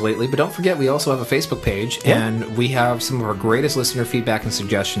followers lately, but don't forget we also have a Facebook page, Yeah. and we have some of our greatest listener feedback and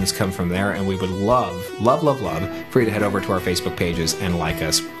suggestions come from there, and we would love for you to head over to our Facebook pages and like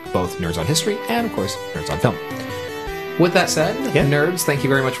us, both Nerds on History and, of course, Nerds on Film. With that said, Yeah. nerds, thank you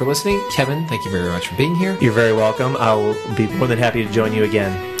very much for listening. Kevin, thank you very much for being here, You're very welcome. I will be more than happy to join you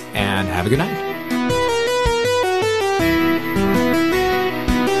again. and have a good night.